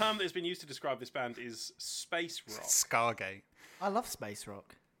 A term that has been used to describe this band is space rock. Scargate. I love space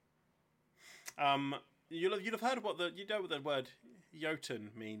rock. You'll have heard of what the word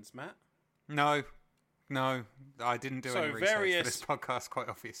Iotunn means, Matt? No, I didn't do any research for this podcast, quite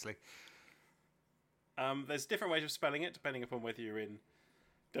obviously. There's different ways of spelling it depending upon whether you're in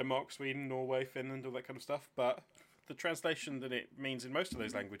Denmark, Sweden, Norway, Finland, all that kind of stuff. But the translation that it means in most of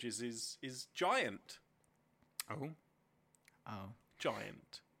those languages is giant. Oh,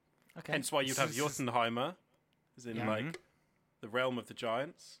 giant. Okay. Hence why you'd have Jotunheimer, as in like the realm of the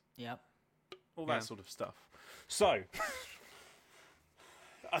giants. Yep. All that sort of stuff. So,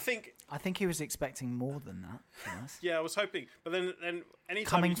 I think he was expecting more than that from us. Yeah, I was hoping. But then anytime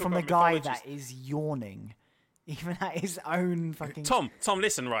coming from the guy that is yawning, even at his own fucking... Tom,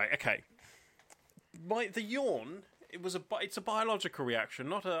 listen, right, okay. The yawn, it's a biological reaction,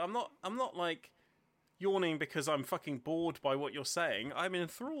 not a... I'm not like yawning because I'm fucking bored by what you're saying. I'm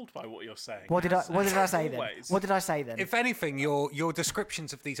enthralled by what you're saying. What did I say then? What did I say then? If anything, your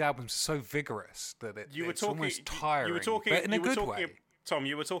descriptions of these albums are so vigorous that it's almost tiring. You were talking, but in a good way. Tom,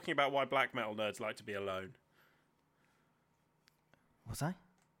 you were talking about why black metal nerds like to be alone. Was I?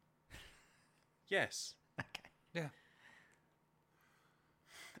 Yes. Okay. Yeah.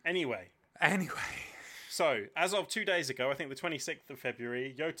 Anyway. So, as of 2 days ago, I think the 26th of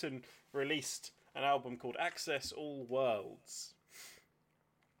February, Iotunn released an album called Access All Worlds,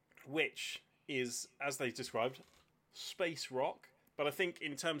 which is, as they described, space rock. But I think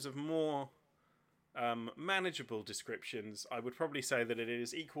in terms of more manageable descriptions, I would probably say that it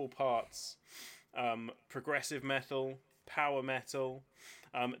is equal parts progressive metal, power metal,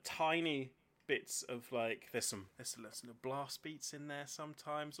 tiny bits of like there's some blast beats in there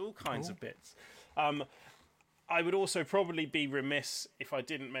sometimes, all kinds of bits. I would also probably be remiss if I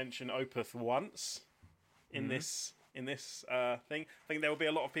didn't mention Opeth once in this thing. I think there will be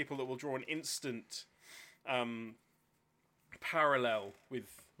a lot of people that will draw an instant parallel with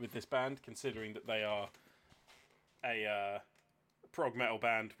this band, considering that they are a prog metal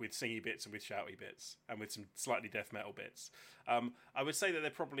band with singy bits and with shouty bits and with some slightly death metal bits. I would say that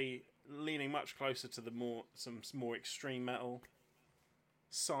they're probably leaning much closer to some more extreme metal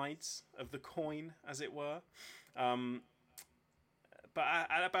sides of the coin, as it were. But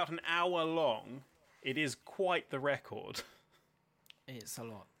at about an hour long, it is quite the record. It's a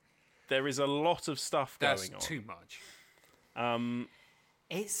lot. There is a lot of stuff going on. That's too much.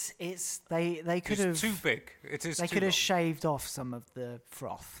 It's they could have too big. It is. They too could long. have shaved off some of the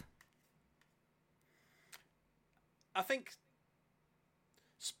froth. I think,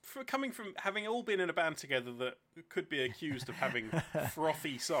 coming from having all been in a band together that could be accused of having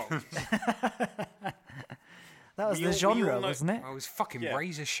frothy songs. That was the genre, wasn't it? I was fucking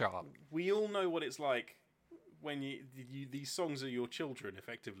razor sharp. We all know what it's like when these songs are your children,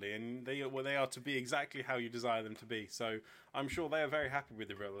 effectively, and they are to be exactly how you desire them to be. So I'm sure they are very happy with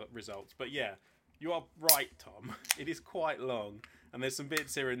the results. But yeah, you are right, Tom. It is quite long, and there's some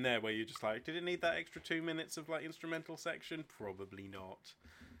bits here and there where you're just like, did it need that extra 2 minutes of like instrumental section? Probably not.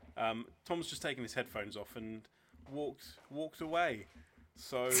 Tom's just taken his headphones off and walked away.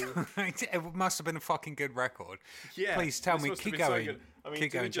 So it must have been a fucking good record. Yeah, please tell me. Keep going. So I mean,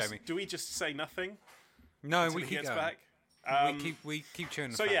 keep going, Jamie. Do we just say nothing? No, we keep going. Back? We keep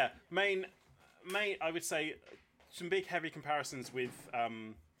chewing. So yeah, main. I would say some big heavy comparisons with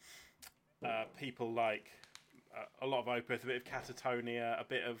people like a lot of Opeth, a bit of Catatonia, a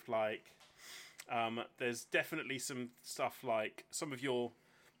bit of like. There's definitely some stuff like some of your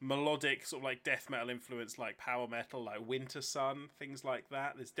melodic sort of like death metal influence, like power metal, like Winter Sun, things like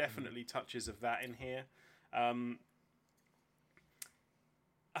that. There's definitely touches of that in here. I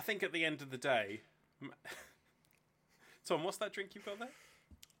think at the end of the day, Tom, what's that drink you've got there?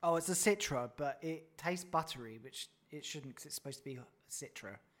 Oh, it's a Citra, but it tastes buttery, which it shouldn't because it's supposed to be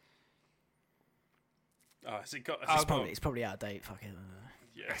Citra. Oh, has it got? It's probably out of date. Fuck it.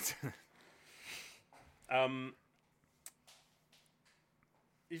 Yeah.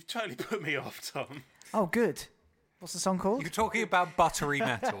 You've totally put me off, Tom. Oh, good. What's the song called? You're talking about buttery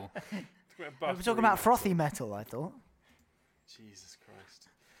metal. We're talking about frothy metal, I thought. Jesus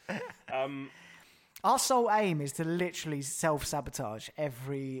Christ. Our sole aim is to literally self-sabotage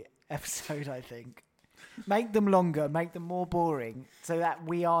every episode, I think. Make them longer, make them more boring, so that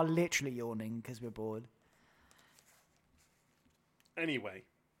we are literally yawning because we're bored. Anyway,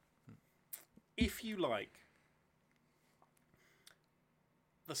 if you like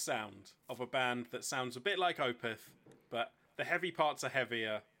the sound of a band that sounds a bit like Opeth, but the heavy parts are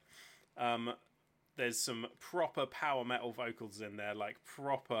heavier. There's some proper power metal vocals in there, like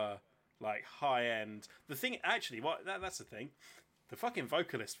proper, like high end. The thing, actually, that's the thing. The fucking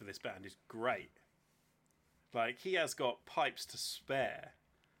vocalist for this band is great. Like he has got pipes to spare.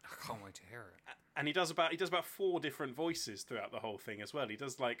 I can't wait to hear it. And he does about 4 different voices throughout the whole thing as well. He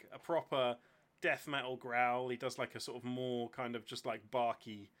does like a proper death metal growl. He does like a sort of more kind of just like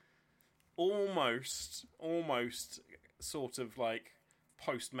barky, almost sort of like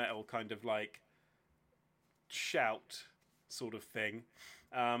post metal kind of like shout sort of thing,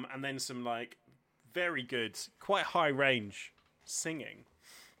 and then some like very good, quite high range singing.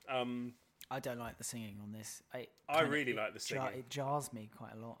 I don't like the singing on this. I really like the singing. It jars me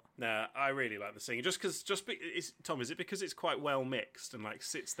quite a lot. Nah, I really like the singing. Tom, is it because it's quite well mixed and like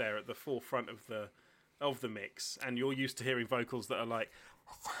sits there at the forefront of the mix, and you're used to hearing vocals that are like?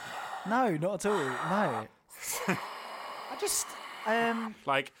 No, not at all. No. I just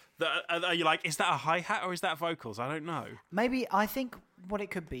like are you like, is that a hi-hat or is that vocals? I don't know. Maybe I think what it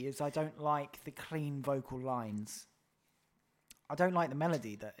could be is I don't like the clean vocal lines. I don't like the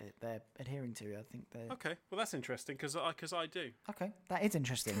melody that they're adhering to. I think they're... Okay, well that's interesting because I do. Okay, that is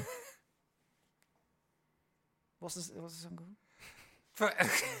interesting. What's the song called?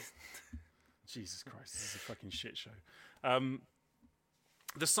 Jesus Christ, this is a fucking shit show.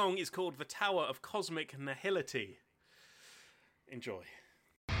 The song is called "The Tower of Cosmic Nihility." Enjoy.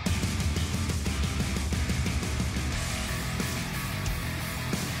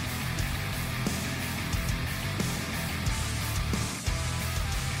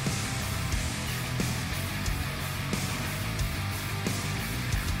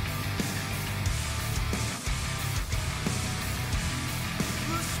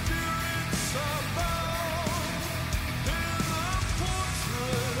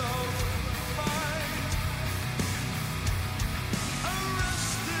 Portrait of fight.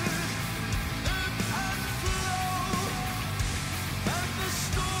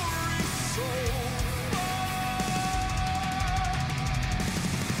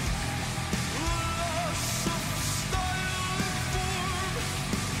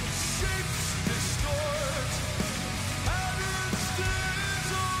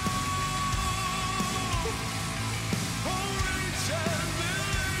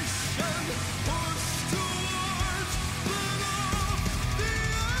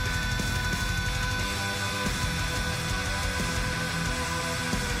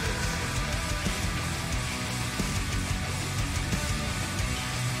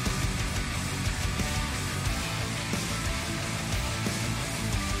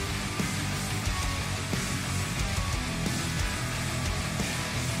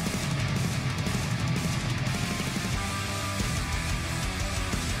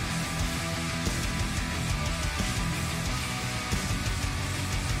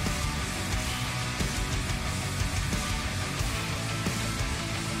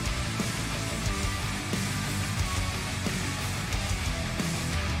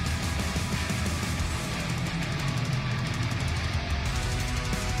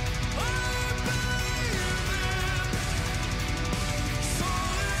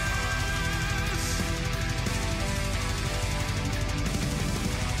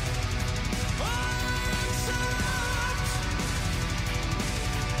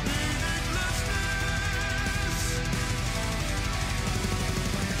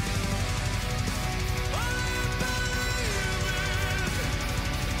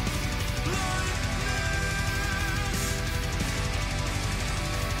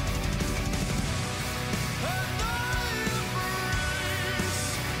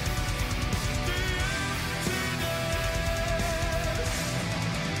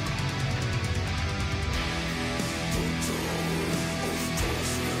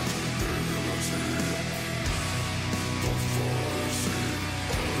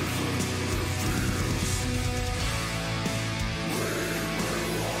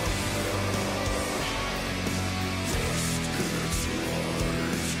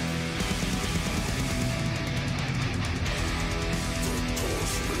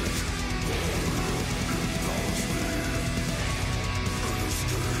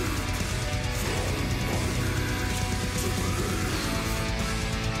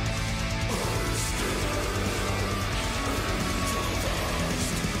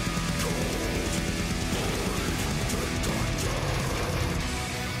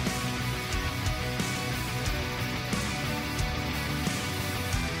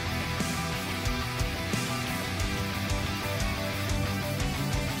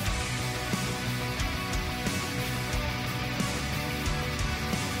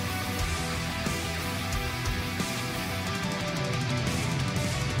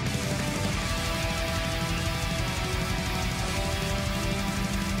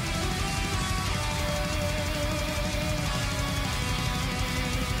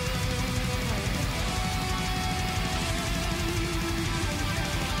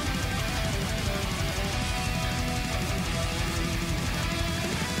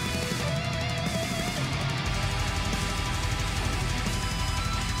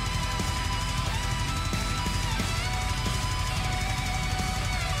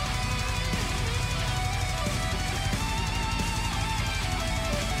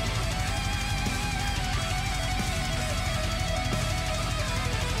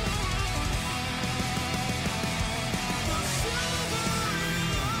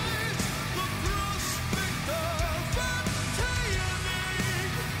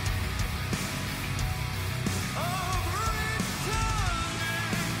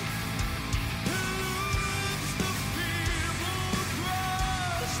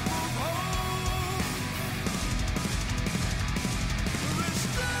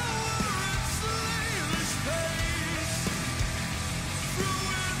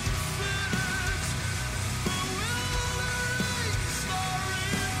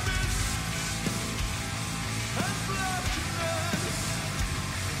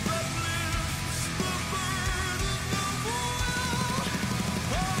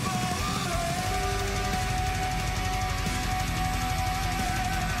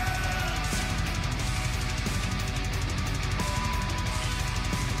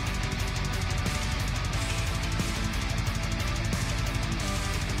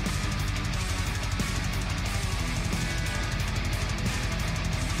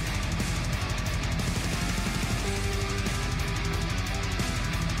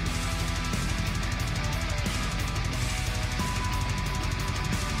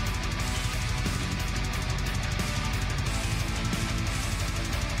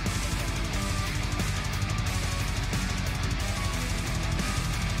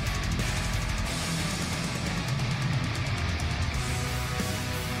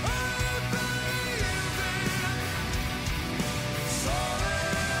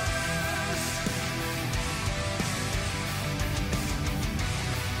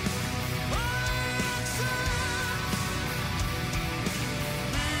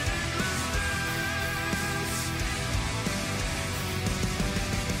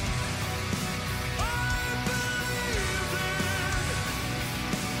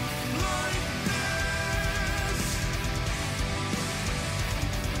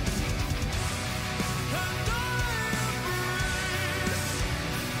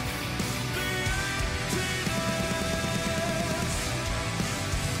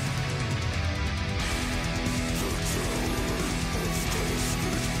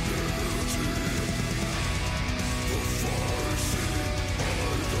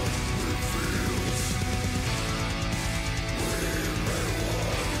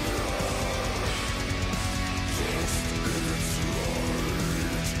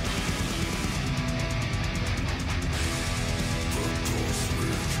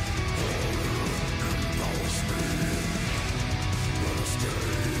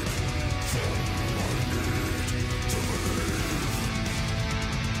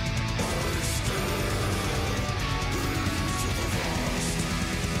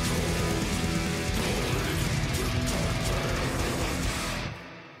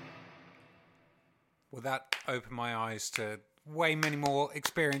 opened my eyes to way many more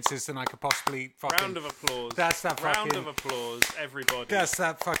experiences than I could possibly fucking... Round of applause. That's that fucking... Round of applause, everybody. That's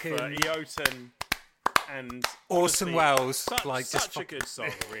that fucking... For Iotunn and... Orson Welles. Such a good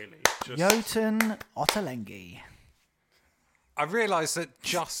song, really. Iotunn Ottolenghi. I realise that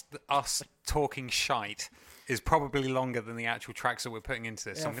just us talking shite is probably longer than the actual tracks that we're putting into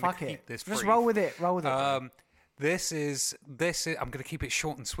this. Yeah, so I'm going to keep this brief. Just roll with it. This is. I'm going to keep it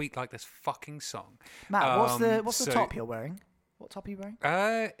short and sweet like this fucking song. Matt, what's the top you're wearing? What top are you wearing?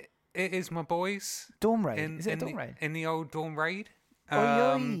 It is my boys. Dawn Raid. Is it a Dawn Raid? In the old Dawn Raid.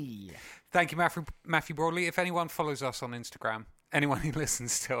 Thank you, Matthew Broadley. If anyone follows us on Instagram, anyone who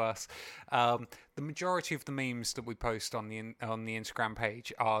listens to us, the majority of the memes that we post on the Instagram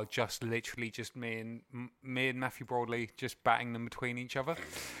page are just literally just me and Matthew Broadley just batting them between each other.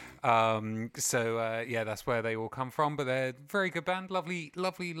 That's where they all come from. But they're a very good band, lovely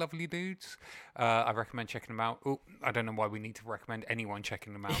dudes. I recommend checking them out. Ooh, I don't know why we need to recommend anyone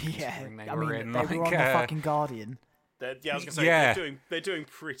checking them out. Yeah, they were on the fucking Guardian. I was going to say, they're doing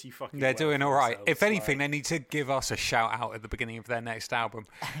pretty fucking They're well doing all right. If anything, like... they need to give us a shout out at the beginning of their next album.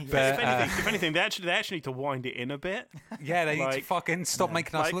 But, if anything, they actually need to wind it in a bit. Yeah, they need to fucking stop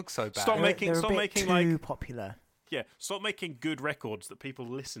making us look so bad. Stop making too popular. Yeah, stop making good records that people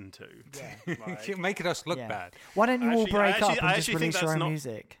listen to. Yeah. You're making us look bad. Why don't you all break up and just release your own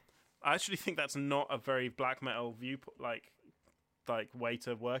music? I actually think that's not a very black metal viewpoint, like way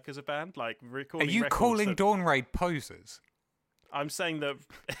to work as a band. Like recording. Are you calling Dawn Raid posers? I'm saying that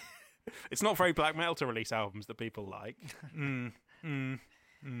it's not very black metal to release albums that people like.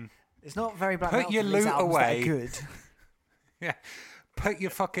 It's not very black metal. Put your loot away. Good. Yeah. Put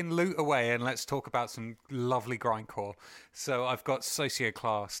your fucking loot away and let's talk about some lovely grindcore. So I've got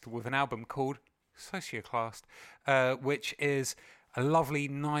Socioclast with an album called Socioclast, which is a lovely,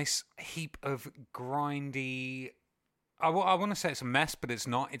 nice heap of grindy... I want to say it's a mess, but it's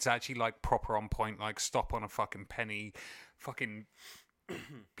not. It's actually like proper on point, like Stop on a Fucking Penny, fucking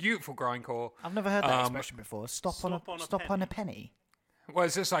beautiful grindcore. I've never heard that expression before. Stop on a penny. Well,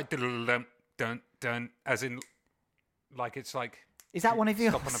 it's just like dun dun dun, as in like it's like. Is that one of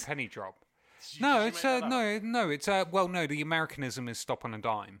yours? Stop on a penny drop. No, it's no. It's the Americanism is stop on a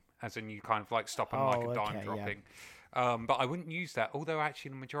dime, as in you kind of like stop on like a dime dropping. Yeah. But I wouldn't use that. Although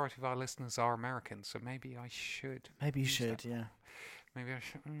actually the majority of our listeners are Americans, so maybe I should. Maybe you should, yeah. Maybe I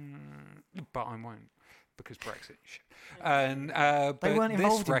should, but I won't because Brexit shit. And they weren't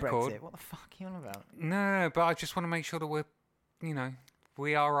involved in record, Brexit. What the fuck are you on about? No, but I just want to make sure that we're,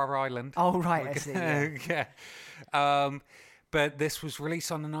 we are our island. Oh right, I see. Yeah. But this was released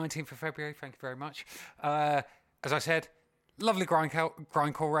on the 19th of February. Thank you very much. As I said. Lovely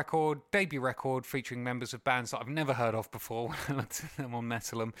grindcore record, debut record featuring members of bands that I've never heard of before when I looked at them on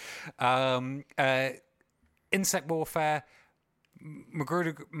Metalum. Insect Warfare,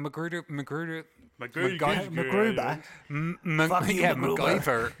 MacGyver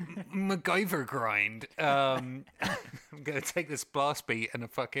grind. I'm going to take this blast beat and a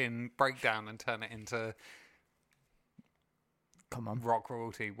fucking breakdown and turn it into... Come on. Rock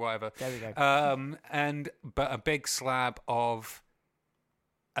royalty, whatever. There we go. But a big slab of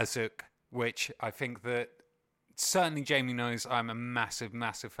Azuk, which I think that certainly Jamie knows I'm a massive,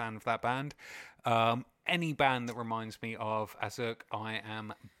 massive fan of that band. Any band that reminds me of Azuk, I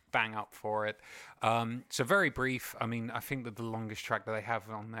am bang up for it. So very brief. I mean, I think that the longest track that they have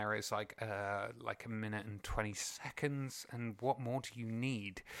on there is like a minute and 20 seconds. And what more do you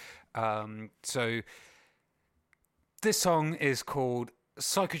need? So... This song is called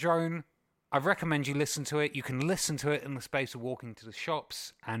Psychodrone. I recommend you listen to it. You can listen to it in the space of walking to the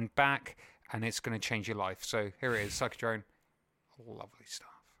shops and back, and it's going to change your life. So here it is, Psychodrone. Lovely stuff.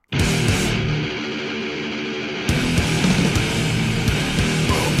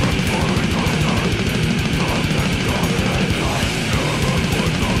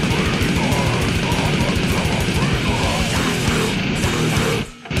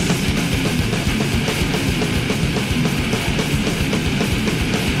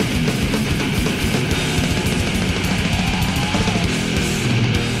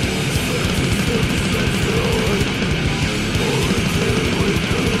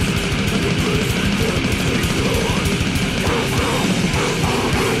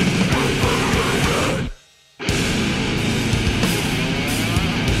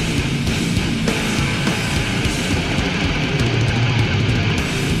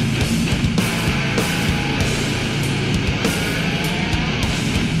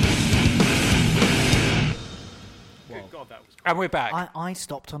 And we're back. I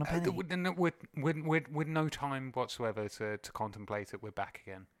stopped on a penny. With no time whatsoever to contemplate it, we're back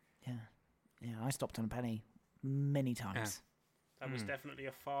again. Yeah, I stopped on a penny many times. That was definitely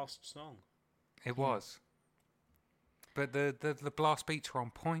a fast song. It was. But the blast beats are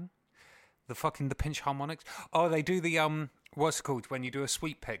on point. The pinch harmonics. Oh, they do the what's it called when you do a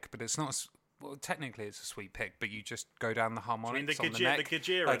sweep pick, but it's not. Well, technically it's a sweep pick, but you just go down the harmonics on the neck. The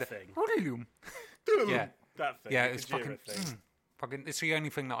Gajira thing. Yeah, that thing. Yeah, the it's Gajira fucking. thing. Fucking. It's the only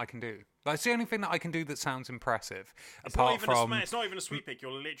thing that I can do. Like, it's the only thing that I can do that sounds impressive. It's apart from it's not even a sweep pick.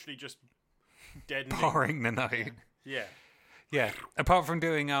 You're literally just deadening. barring the note. Yeah. Yeah. Apart from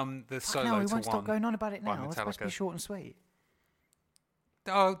doing the solo No, we to won't stop one. going on about it by now. It's supposed to be Metallica. short and sweet.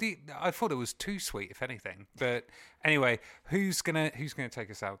 Oh, I thought it was too sweet, if anything. But anyway, who's gonna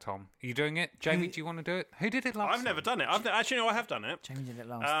take us out, Tom? Are you doing it? Jamie, do you want to do it? Who did it last? I've never done it. Actually, no, I have done it. Jamie did it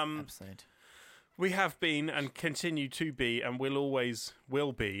last episode. We have been and continue to be and will always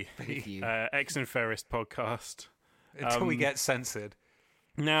be X and Ferris podcast Until we get censored.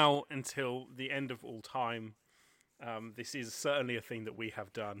 Now until the end of all time. This is certainly a thing that we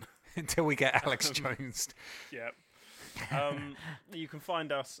have done. Until we get Alex Jones. Yeah. You can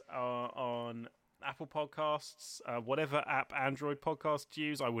find us on Apple Podcasts, whatever app Android podcasts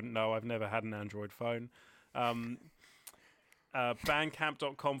use. I wouldn't know. I've never had an Android phone.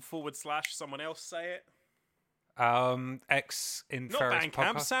 Bandcamp.com / someone else say it. X in Not Ferris Bandcamp,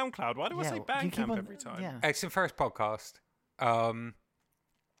 podcast. SoundCloud. Why do I say Bandcamp every time? Yeah. X in Ferris podcast. X and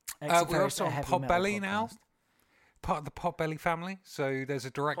We're Ferris, also a on heavy metal Podbelly now. podcast. Part of the Podbelly family. So there's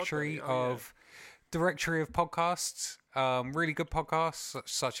a directory Podbelly, of podcasts, really good podcasts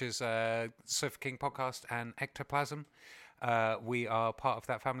such as Sofa King podcast and Ectoplasm. We are part of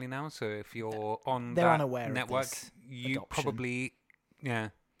that family now, so if you're on They're that unaware of network, this you adoption. probably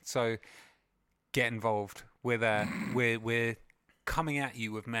So get involved. We're there. we're coming at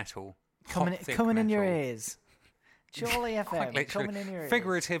you with metal. Coming Hot, thick in your metal. ears. Jolly Quite FM. literally, Coming in your ears.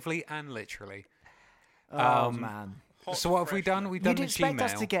 figuratively and literally. Oh man. Hot, So what have we fresh done? metal. We've done You'd the expect Gmail.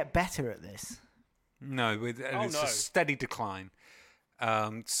 us to get better at this. No, it's no. a steady decline.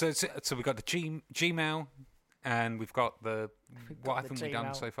 So we've got the Gmail, and we've got the what the haven't we done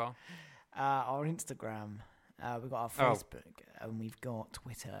Gmail. so far? Our Instagram. We've got our Facebook. And we've got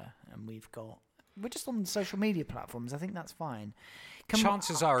Twitter. And we're just on social media platforms. I think that's fine.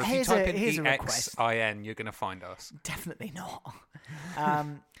 Chances are, if you here's type a in request. EXIN, you're going to find us. Definitely not.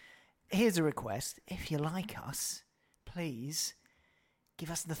 Here's a request. If you like us, please give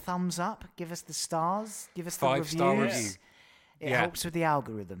us the thumbs up, give us the stars, give us the 5-star reviews. review. It Yeah. helps with the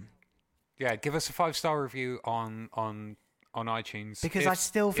algorithm. Yeah, give us a 5-star review on iTunes. Because I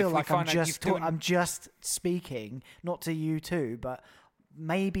still feel we like I'm find out just you've doing- I'm just speaking, not to you two, but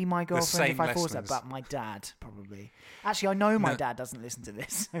maybe my girlfriend same if I force that, listeners. but my dad probably. Actually, I know my No. dad doesn't listen to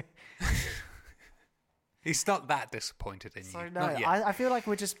this. He's not that disappointed in you. So no, Not yet. I feel like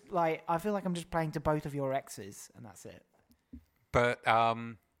I feel like I'm just playing to both of your exes, and that's it. But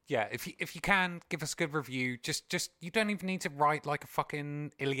yeah, if you can give us a good review, just you don't even need to write like a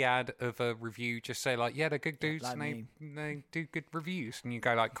fucking Iliad of a review. Just say like, yeah, they're good dudes like and they do good reviews, and you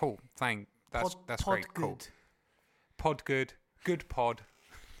go like, cool, that's Pod great, cool. good. Pod good pod,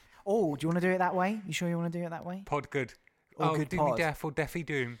 Oh, do you want to do it that way? You sure you want to do it that way? pod good. Or good do pod. me deaf or deafy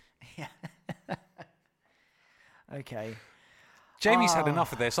doom. Yeah. Okay. Jamie's had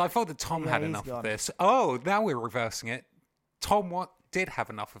enough of this. I thought that Tom Yeah, had he's enough gone. of this. Oh, now we're reversing it. Tom did have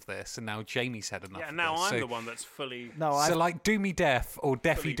enough of this, and now Jamie's had enough. Yeah, of now this. I'm So- the one that's fully. No, So like, do me deaf or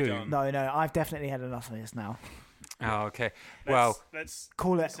deafy Fully doom. done. no, I've definitely had enough of this now. Oh, okay. Well, let's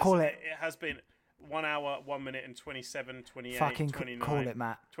Call it. It has been 1 hour, 1 minute, and 27, 28, Fucking 29, call it,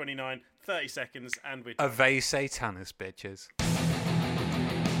 Matt. 29, 30 seconds, and we're Ave Satanas, bitches.